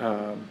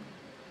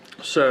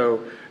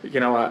 So,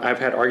 I've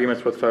had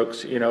arguments with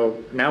folks,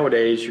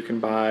 nowadays you can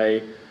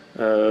buy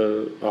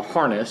a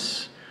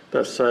harness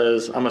that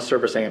says, I'm a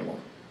service animal.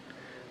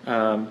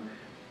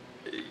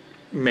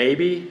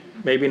 Maybe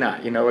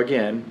not.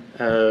 Again,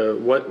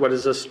 what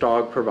is this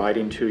dog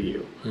providing to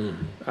you?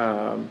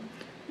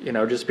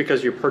 Just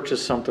because you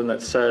purchase something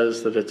that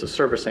says that it's a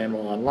service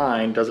animal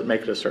online doesn't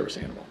make it a service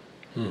animal.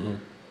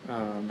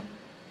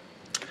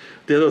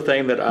 The other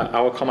thing that I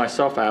will call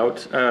myself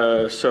out,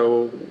 a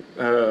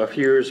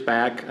few years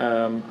back,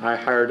 I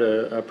hired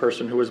a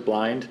person who was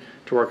blind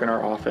to work in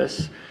our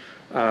office,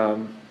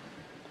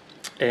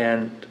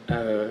 and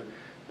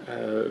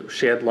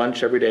she had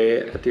lunch every day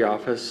at the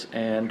office,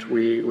 and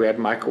we had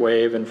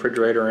microwave and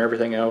refrigerator and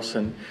everything else,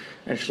 and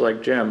she's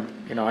like, Jim,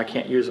 I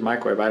can't use a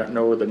microwave, I don't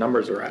know where the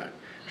numbers are at.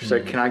 She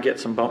said, can I get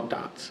some bump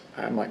dots?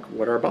 I'm like,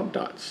 what are bump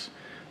dots?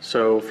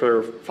 So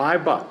for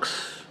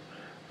 $5,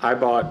 I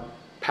bought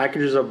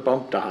packages of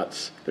bump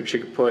dots that she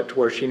could put to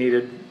where she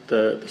needed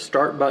the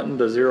start button,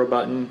 the zero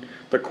button,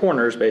 the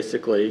corners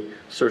basically,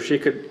 so she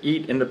could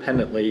eat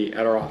independently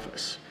at our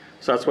office.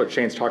 So that's what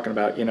Shane's talking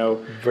about,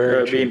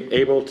 being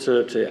able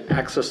to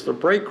access the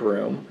break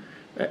room,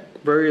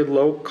 very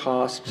low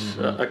cost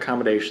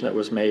accommodation that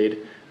was made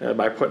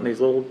by putting these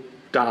little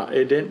dots.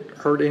 It didn't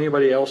hurt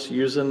anybody else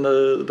using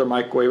the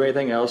microwave or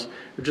anything else,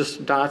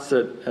 just dots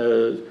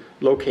that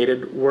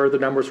located where the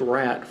numbers were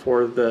at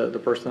for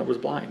the person that was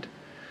blind.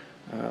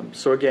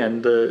 So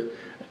again,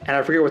 and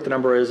I forget what the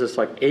number is, it's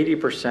like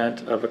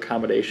 80% of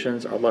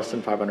accommodations are less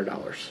than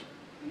 $500.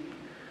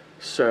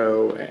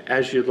 So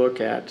as you look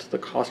at the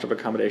cost of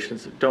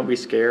accommodations, don't be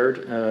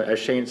scared. As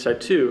Shane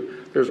said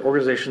too, there's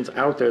organizations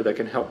out there that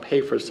can help pay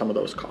for some of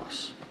those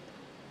costs.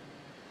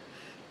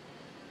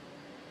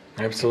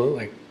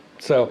 Absolutely.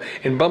 So,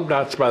 and bump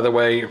dots, by the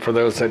way, for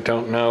those that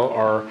don't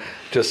know,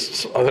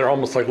 they're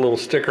almost like little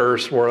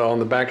stickers where on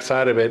the back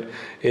side of it,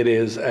 it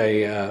is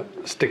a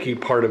sticky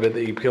part of it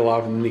that you peel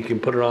off and you can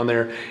put it on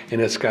there,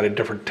 and it's got a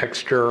different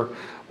texture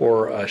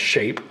or a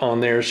shape on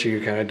there, so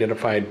you can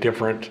identify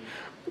different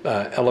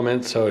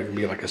elements. So it can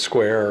be like a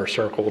square or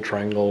circle,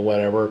 triangle,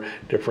 whatever,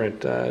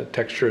 different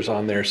textures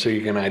on there, so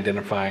you can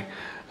identify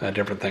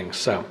different things.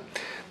 So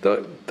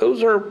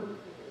those are,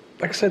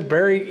 like I said,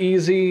 very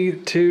easy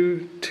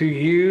to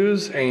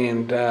use,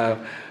 and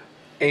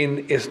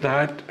it's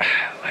not,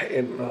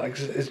 like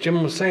as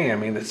Jim was saying, I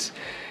mean,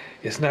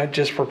 It's not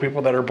just for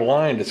people that are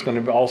blind. It's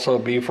going to also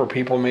be for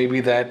people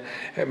maybe that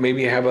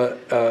maybe have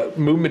a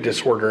movement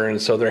disorder,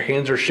 and so their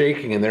hands are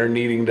shaking and they're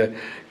needing to,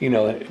 you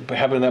know,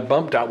 having that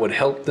bumped out would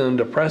help them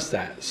to press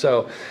that.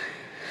 So,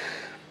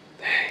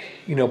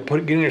 you know,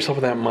 getting yourself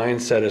in that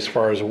mindset as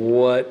far as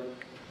what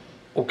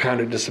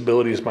kind of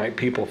disabilities might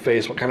people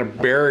face, what kind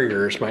of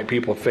barriers might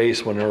people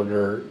face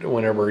whenever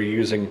you're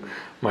using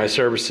my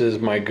services,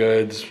 my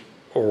goods,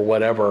 or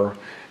whatever.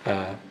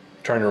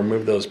 Trying to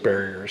remove those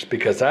barriers,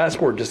 because that's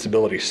where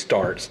disability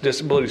starts.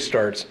 Disability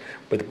starts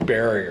with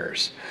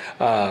barriers.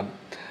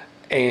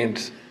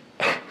 And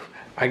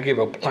I give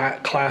a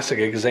classic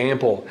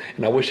example,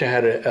 and I wish I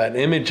had an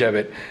image of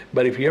it,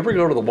 but if you ever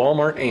go to the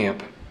Walmart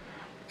Amp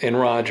in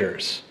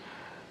Rogers,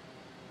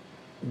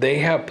 they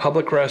have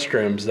public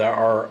restrooms that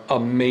are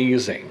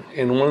amazing.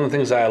 And one of the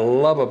things I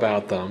love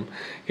about them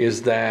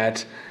is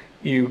that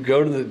you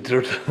go to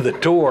the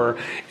door,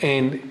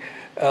 and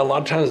a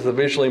lot of times the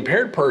visually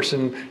impaired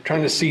person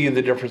trying to see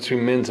the difference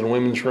between men's and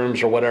women's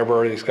rooms or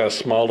whatever, he's got a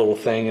small little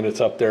thing and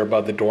it's up there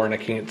above the door and I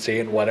can't see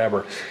it and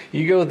whatever.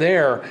 You go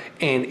there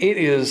and it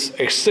is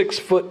a 6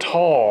 foot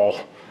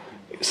tall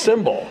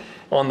symbol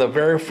on the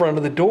very front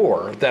of the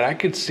door that I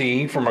could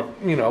see from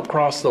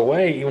across the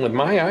way, even with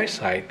my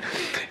eyesight.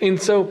 And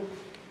so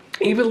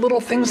even little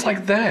things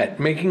like that,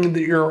 making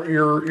your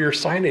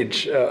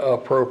signage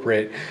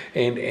appropriate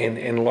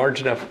and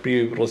large enough to be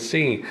able to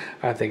see,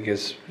 I think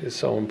is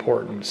so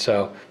important.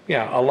 So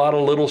yeah, a lot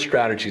of little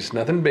strategies,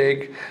 nothing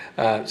big.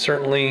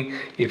 Certainly,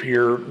 if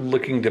you're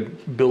looking to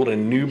build a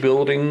new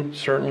building,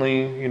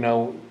 certainly,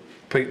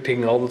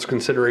 taking all those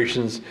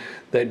considerations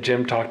that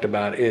Jim talked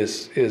about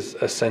is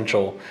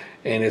essential,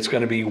 and it's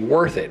going to be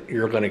worth it.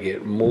 You're going to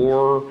get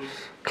more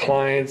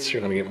clients,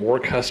 you're going to get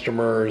more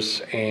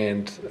customers,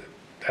 and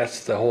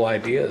that's the whole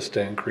idea, is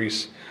to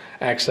increase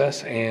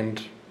access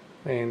and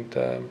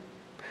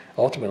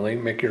ultimately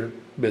make your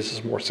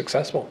business more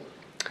successful.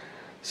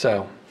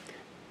 So,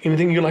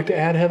 anything you'd like to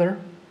add, Heather?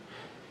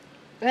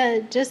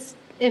 Just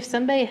if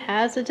somebody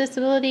has a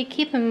disability,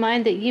 keep in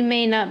mind that you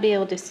may not be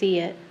able to see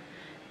it.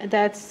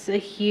 That's a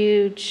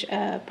huge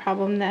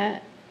problem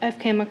that I've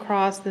come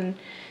across, and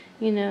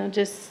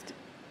just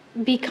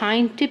be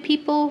kind to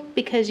people,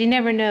 because you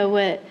never know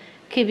what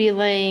could be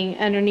laying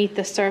underneath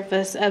the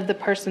surface of the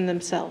person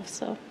themselves.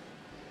 So.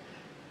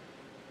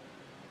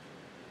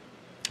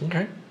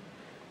 Okay.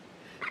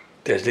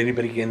 Does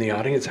anybody in the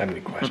audience have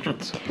any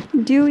questions?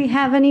 Do we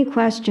have any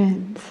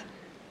questions?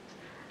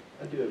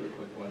 I do have a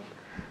quick one.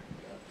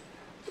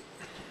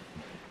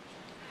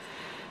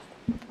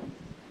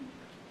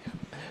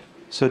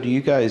 So do you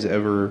guys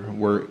ever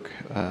work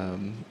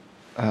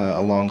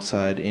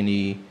alongside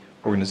any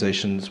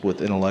organizations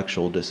with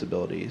intellectual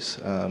disabilities,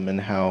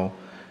 and how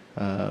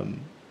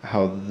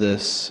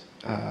this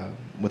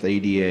with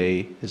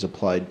ADA is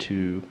applied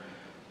to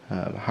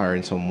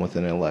hiring someone with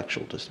an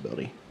intellectual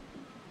disability?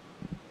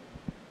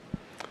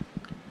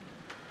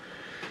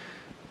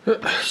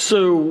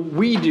 So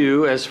we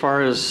do, as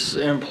far as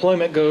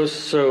employment goes.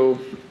 So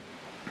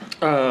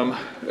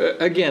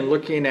again,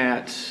 looking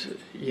at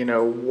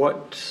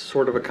what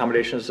sort of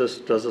accommodations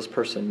does this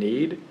person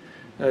need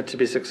to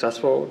be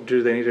successful?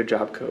 Do they need a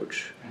job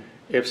coach?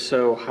 If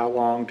so, how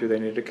long do they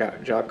need a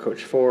job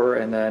coach for?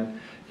 And then,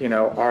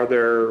 are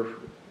there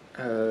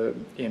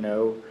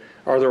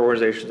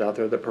organizations out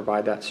there that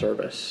provide that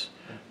service?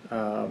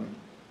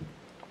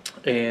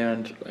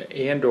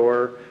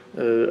 And/or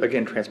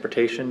again,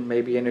 transportation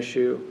may be an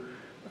issue.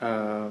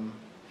 I'm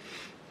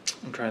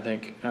trying to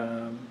think.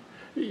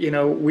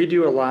 We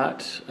do a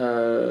lot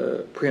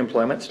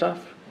pre-employment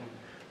stuff.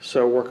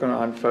 So working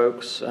on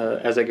folks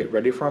as they get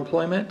ready for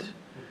employment.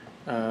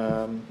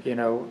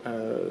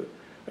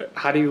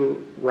 How do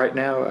you, right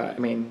now, I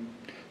mean,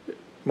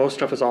 most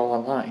stuff is all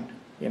online.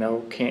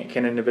 Can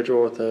an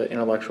individual with an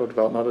intellectual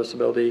developmental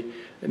disability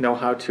know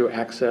how to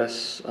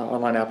access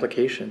online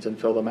applications and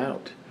fill them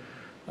out?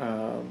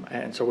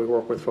 And so we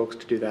work with folks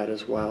to do that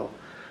as well.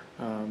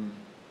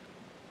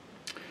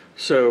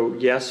 So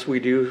yes, we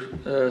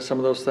do some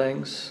of those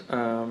things.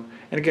 And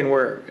again,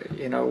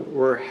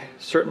 we're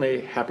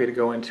certainly happy to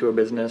go into a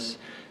business,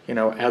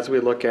 as we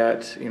look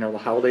at, the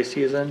holiday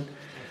season,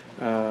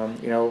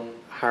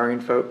 hiring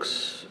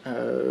folks,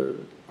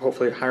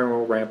 hopefully hiring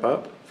will ramp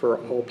up for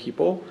all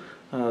people,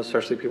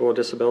 especially people with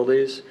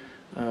disabilities.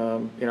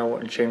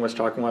 When Shane was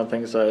talking, one of the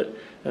things that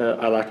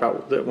I laughed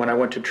about, that when I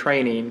went to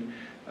training,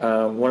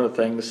 one of the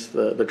things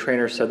the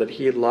trainer said that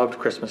he loved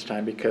Christmas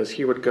time, because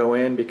he would go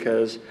in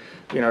because,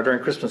 during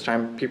Christmas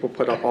time, people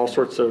put up all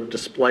sorts of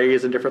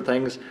displays and different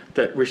things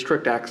that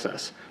restrict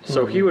access.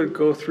 So he would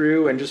go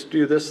through and just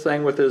do this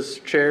thing with his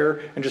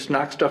chair and just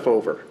knock stuff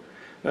over.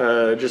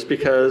 Just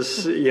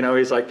because,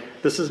 he's like,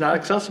 this is not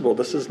accessible.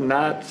 This is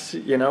not,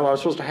 I'm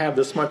supposed to have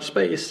this much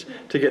space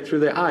to get through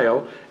the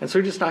aisle. And so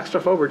he just knocks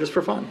stuff over just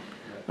for fun,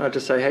 to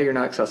say, hey, you're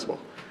not accessible.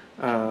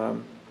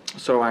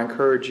 So I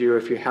encourage you,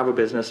 if you have a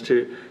business,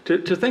 to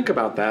think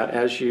about that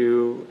as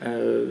you,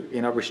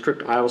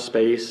 restrict aisle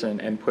space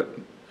and put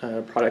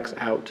products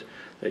out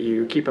that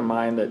you keep in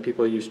mind that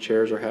people use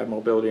chairs or have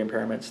mobility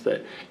impairments,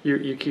 that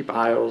you keep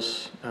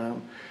aisles.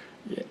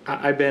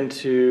 I've been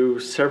to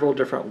several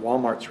different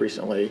Walmarts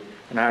recently,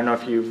 and I don't know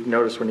if you've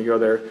noticed when you go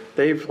there,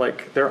 they've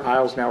their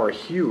aisles now are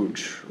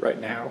huge right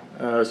now.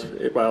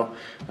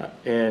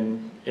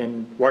 In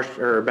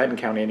Benton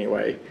County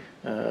anyway.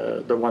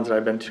 The ones that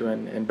I've been to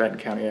in Benton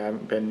County, I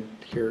haven't been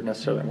here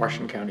necessarily in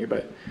Washington County,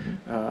 but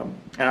I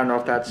don't know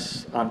if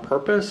that's on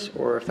purpose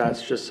or if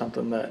that's just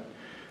something that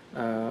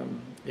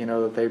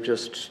that they've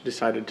just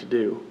decided to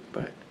do.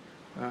 But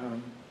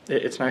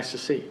it's nice to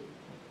see.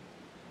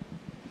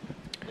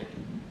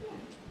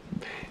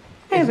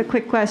 I have a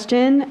quick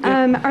question.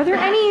 Are there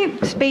any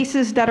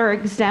spaces that are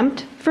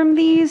exempt from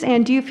these,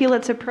 and do you feel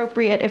it's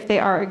appropriate if they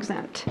are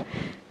exempt?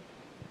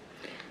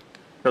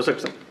 No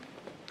such thing.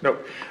 No,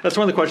 that's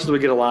one of the questions we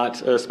get a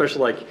lot,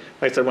 especially like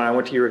I said, when I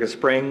went to Eureka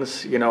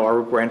Springs,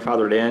 are we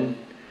grandfathered in?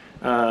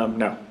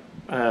 No.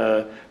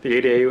 The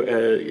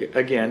ADA,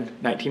 again,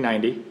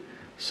 1990,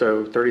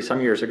 so 30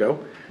 some years ago.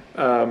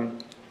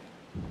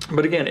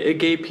 But again, it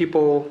gave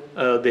people,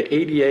 the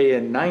ADA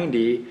in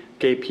 90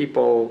 gave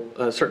people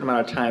a certain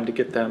amount of time to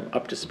get them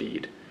up to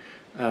speed.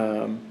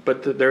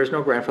 But there is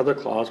no grandfather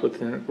clause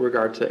with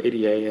regard to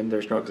ADA, and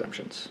there's no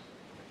exemptions.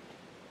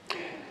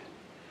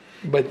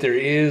 But there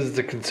is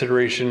the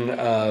consideration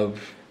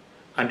of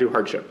undue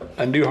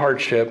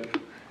hardship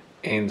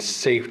and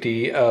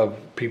safety of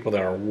people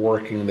that are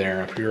working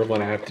there. If you're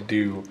going to have to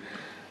do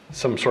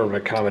some sort of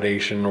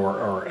accommodation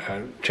or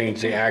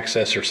change the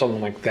access or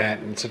something like that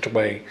in such a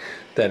way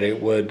that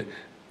it would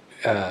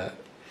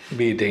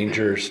be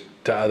dangerous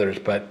to others.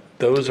 But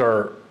those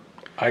are,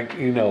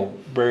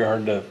 very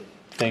hard to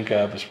think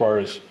of as far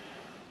as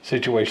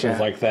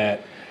situations like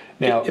that.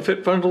 Now, if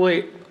it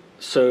fundamentally,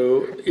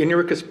 so in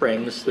Eureka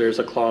Springs, there's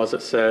a clause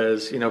that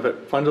says, if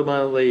it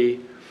fundamentally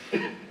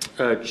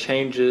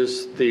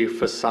changes the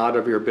facade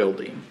of your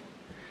building,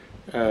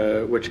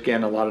 which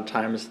again, a lot of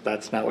times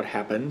that's not what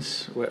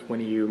happens when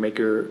you make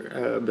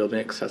your building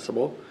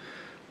accessible.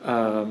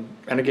 And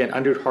again,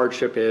 undue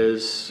hardship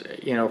is,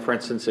 for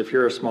instance, if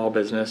you're a small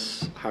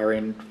business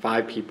hiring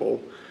 5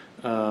 people,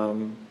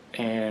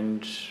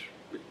 and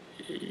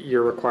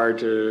you're required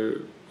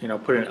to,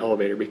 put in an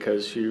elevator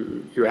because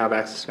you have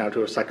access now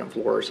to a second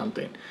floor or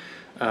something.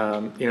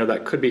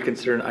 That could be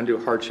considered an undue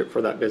hardship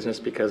for that business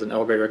because an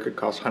elevator could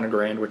cost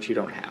 $100,000, which you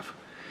don't have.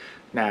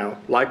 Now,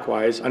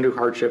 likewise, undue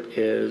hardship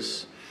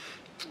is,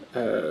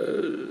 what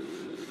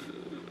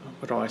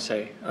do I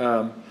say?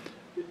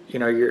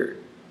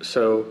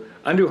 So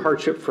undue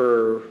hardship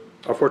for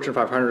a Fortune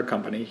 500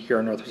 company here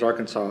in Northwest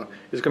Arkansas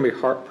is going to be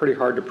pretty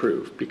hard to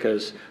prove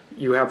because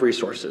you have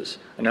resources.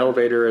 An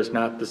elevator is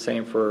not the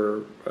same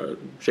for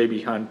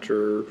J.B. Hunt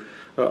or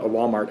a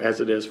Walmart as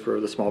it is for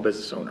the small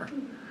business owner.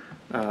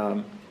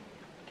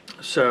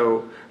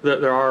 So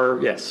there are,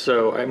 yes.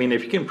 So,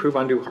 if you can prove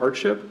undue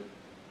hardship,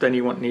 then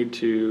you won't need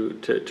to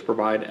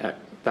provide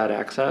that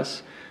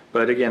access.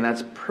 But again,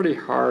 that's pretty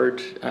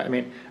hard.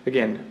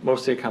 Again,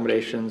 most of the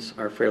accommodations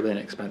are fairly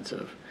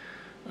inexpensive.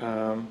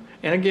 And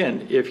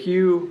again,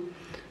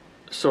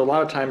 so a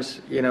lot of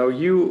times,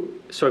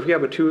 so if you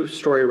have a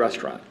 2-story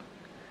restaurant,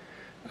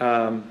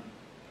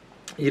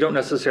 you don't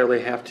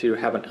necessarily have to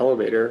have an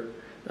elevator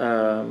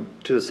to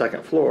the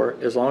second floor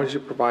as long as you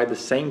provide the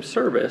same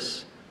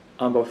service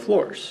on both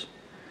floors.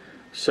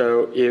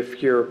 So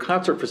if your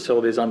concert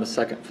facility is on the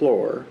second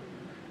floor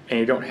and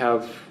you don't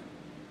have,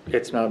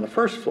 it's not on the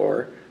first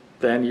floor,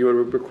 then you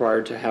would be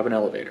required to have an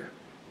elevator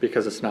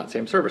because it's not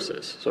same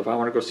services. So if I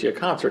want to go see a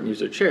concert and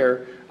use a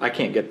chair, I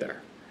can't get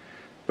there.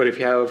 But if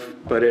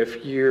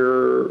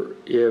you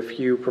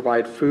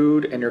provide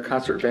food and your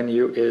concert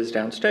venue is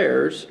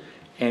downstairs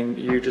and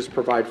you just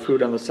provide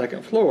food on the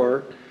second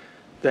floor,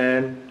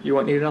 then you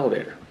won't need an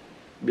elevator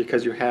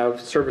because you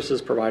have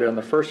services provided on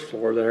the first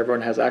floor that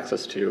everyone has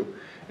access to,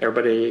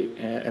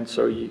 and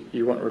so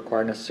you won't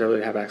require necessarily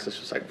to have access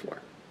to the second floor.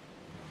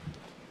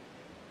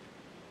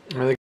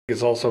 I think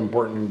it's also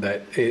important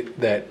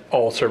that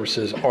all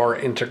services are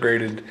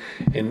integrated.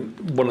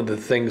 And one of the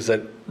things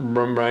that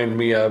remind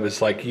me of is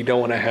you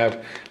don't want to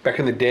have, back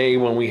in the day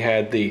when we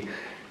had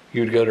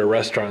you'd go to a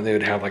restaurant, they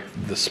would have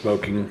the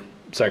smoking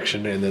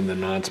section and then the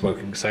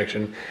non-smoking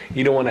section.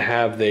 You don't want to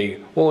have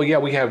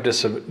we have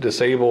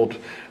disabled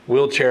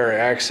wheelchair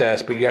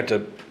access, but you have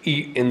to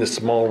eat in the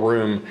small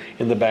room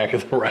in the back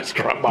of the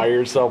restaurant by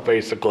yourself,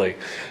 basically.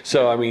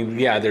 So,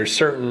 there's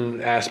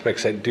certain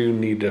aspects that do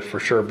need to for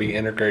sure be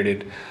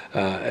integrated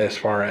as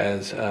far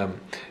as,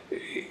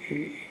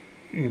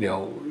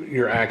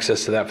 your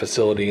access to that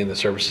facility and the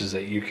services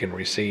that you can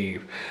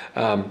receive.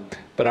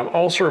 But I'm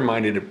also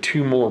reminded of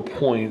 2 more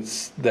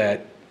points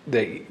that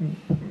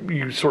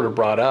you sort of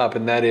brought up,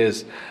 and that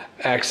is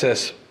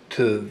access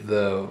to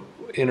the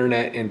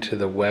internet and to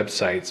the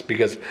websites,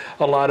 because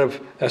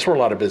that's where a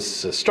lot of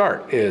businesses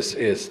start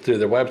is through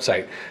their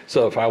website.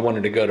 So if I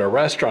wanted to go to a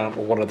restaurant,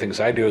 one of the things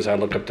I do is I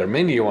look up their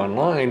menu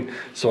online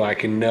so I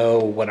can know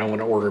what I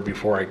want to order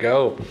before I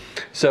go.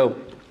 So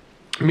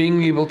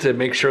Being able to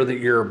make sure that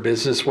your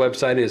business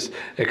website is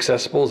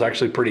accessible is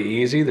actually pretty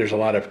easy. There's a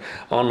lot of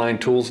online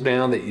tools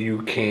now that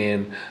you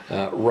can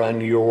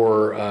run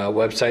your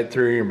website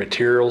through, your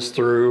materials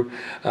through,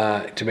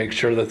 to make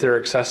sure that they're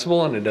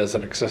accessible, and it does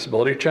an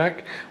accessibility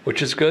check,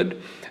 which is good.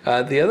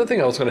 The other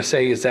thing I was going to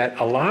say is that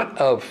a lot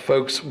of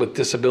folks with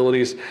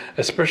disabilities,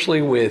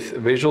 especially with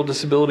visual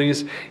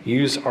disabilities,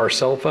 use our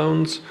cell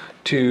phones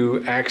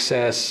to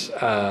access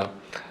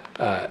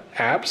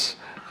apps.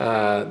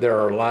 There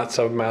are lots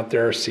of them out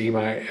there,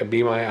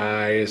 Be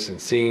My Eyes and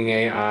Seeing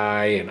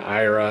AI and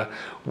Ira,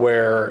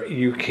 where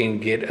you can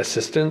get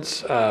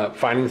assistance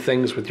finding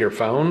things with your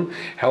phone.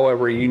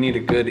 However, you need a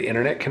good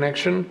internet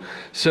connection.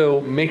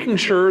 So making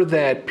sure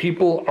that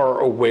people are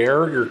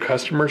aware, your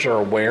customers are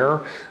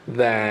aware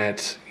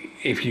that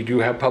if you do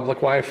have public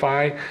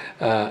Wi-Fi,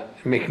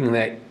 making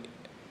that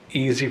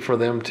easy for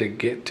them to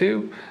get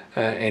to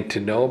and to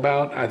know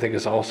about, I think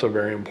is also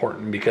very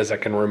important, because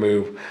that can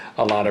remove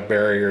a lot of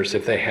barriers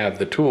if they have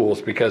the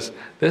tools, because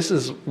this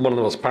is one of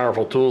the most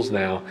powerful tools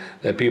now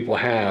that people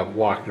have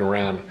walking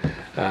around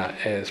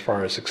as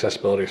far as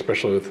accessibility,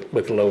 especially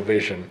with low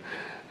vision.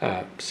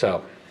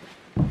 So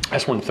I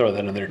just want to throw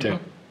that in there too.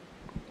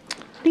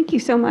 Thank you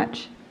so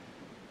much.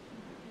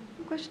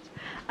 Questions?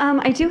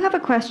 I do have a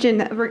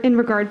question in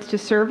regards to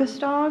service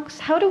dogs.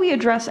 How do we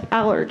address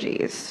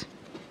allergies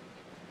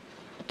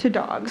to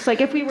dogs?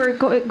 Like if we were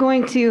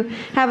going to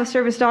have a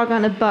service dog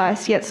on a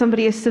bus, yet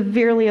somebody is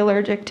severely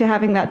allergic to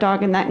having that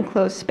dog in that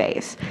enclosed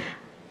space.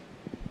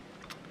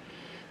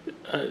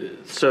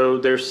 So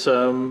there's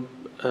some,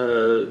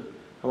 I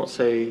won't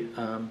say,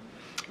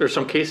 there's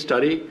some case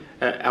study,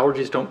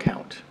 allergies don't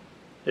count.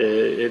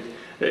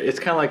 It's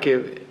kind of like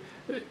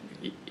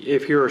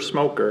if you're a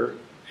smoker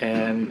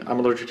and I'm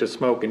allergic to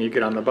smoke and you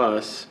get on the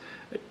bus,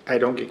 I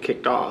don't get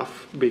kicked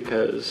off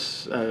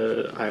because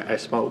I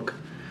smoke.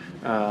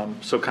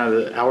 So kind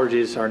of the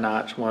allergies are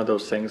not one of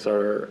those things that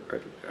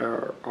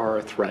are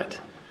a threat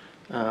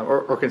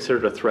or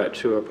considered a threat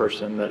to a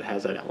person that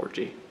has that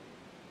allergy.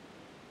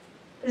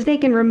 They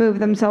can remove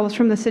themselves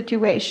from the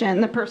situation.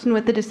 The person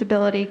with the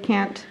disability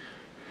can't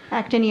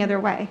act any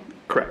other way.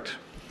 Correct.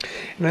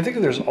 And I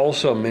think there's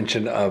also a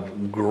mention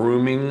of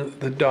grooming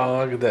the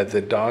dog, that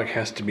the dog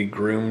has to be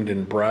groomed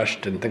and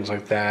brushed and things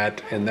like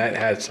that, and that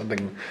has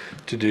something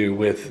to do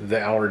with the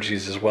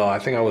allergies as well. I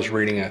think I was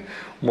reading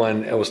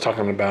one, it was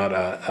talking about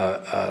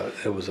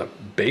it was a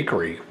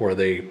bakery where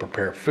they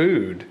prepare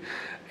food,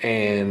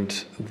 and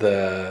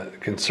the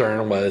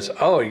concern was,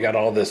 oh, you got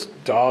all this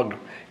dog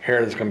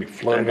hair that's going to be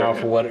floating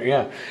off or whatever,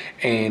 yeah,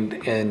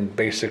 and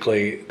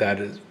basically that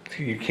is,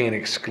 you can't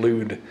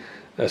exclude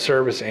a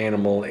service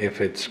animal if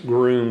it's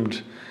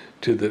groomed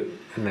to the,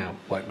 now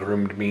what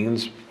groomed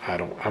means,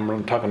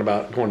 I'm talking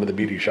about going to the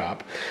beauty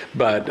shop,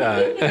 but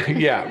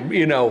yeah,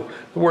 you know,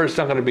 where it's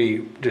not going to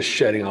be just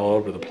shedding all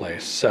over the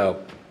place.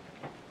 So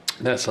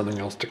that's something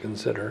else to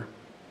consider.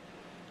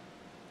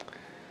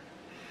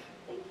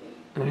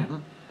 Yeah.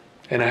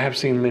 And I have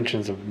seen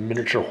mentions of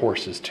miniature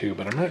horses too,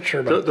 but I'm not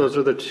sure about those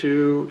are the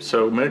two.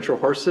 So miniature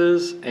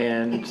horses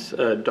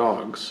and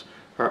dogs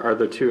are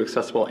the two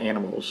accessible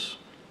animals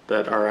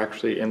that are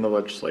actually in the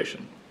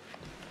legislation.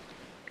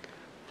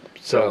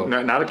 So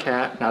not a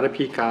cat, not a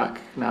peacock,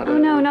 not oh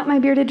no, not my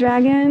bearded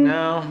dragon.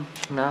 No,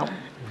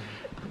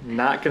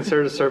 not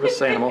considered a service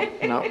animal.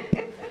 No.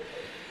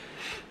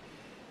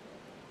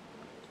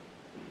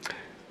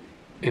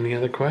 Any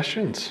other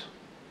questions?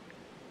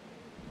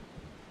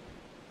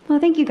 Well,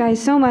 thank you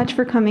guys so much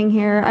for coming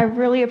here. I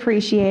really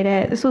appreciate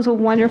it. This was a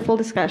wonderful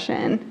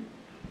discussion.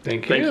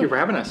 Thank you. Thank you for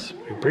having us.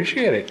 We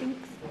appreciate it.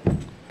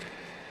 Thanks,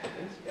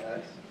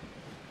 guys.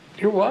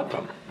 You're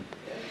welcome.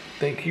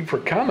 Thank you for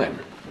coming.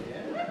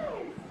 Yeah.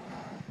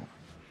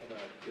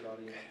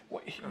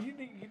 What, you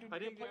didn't I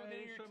didn't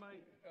show my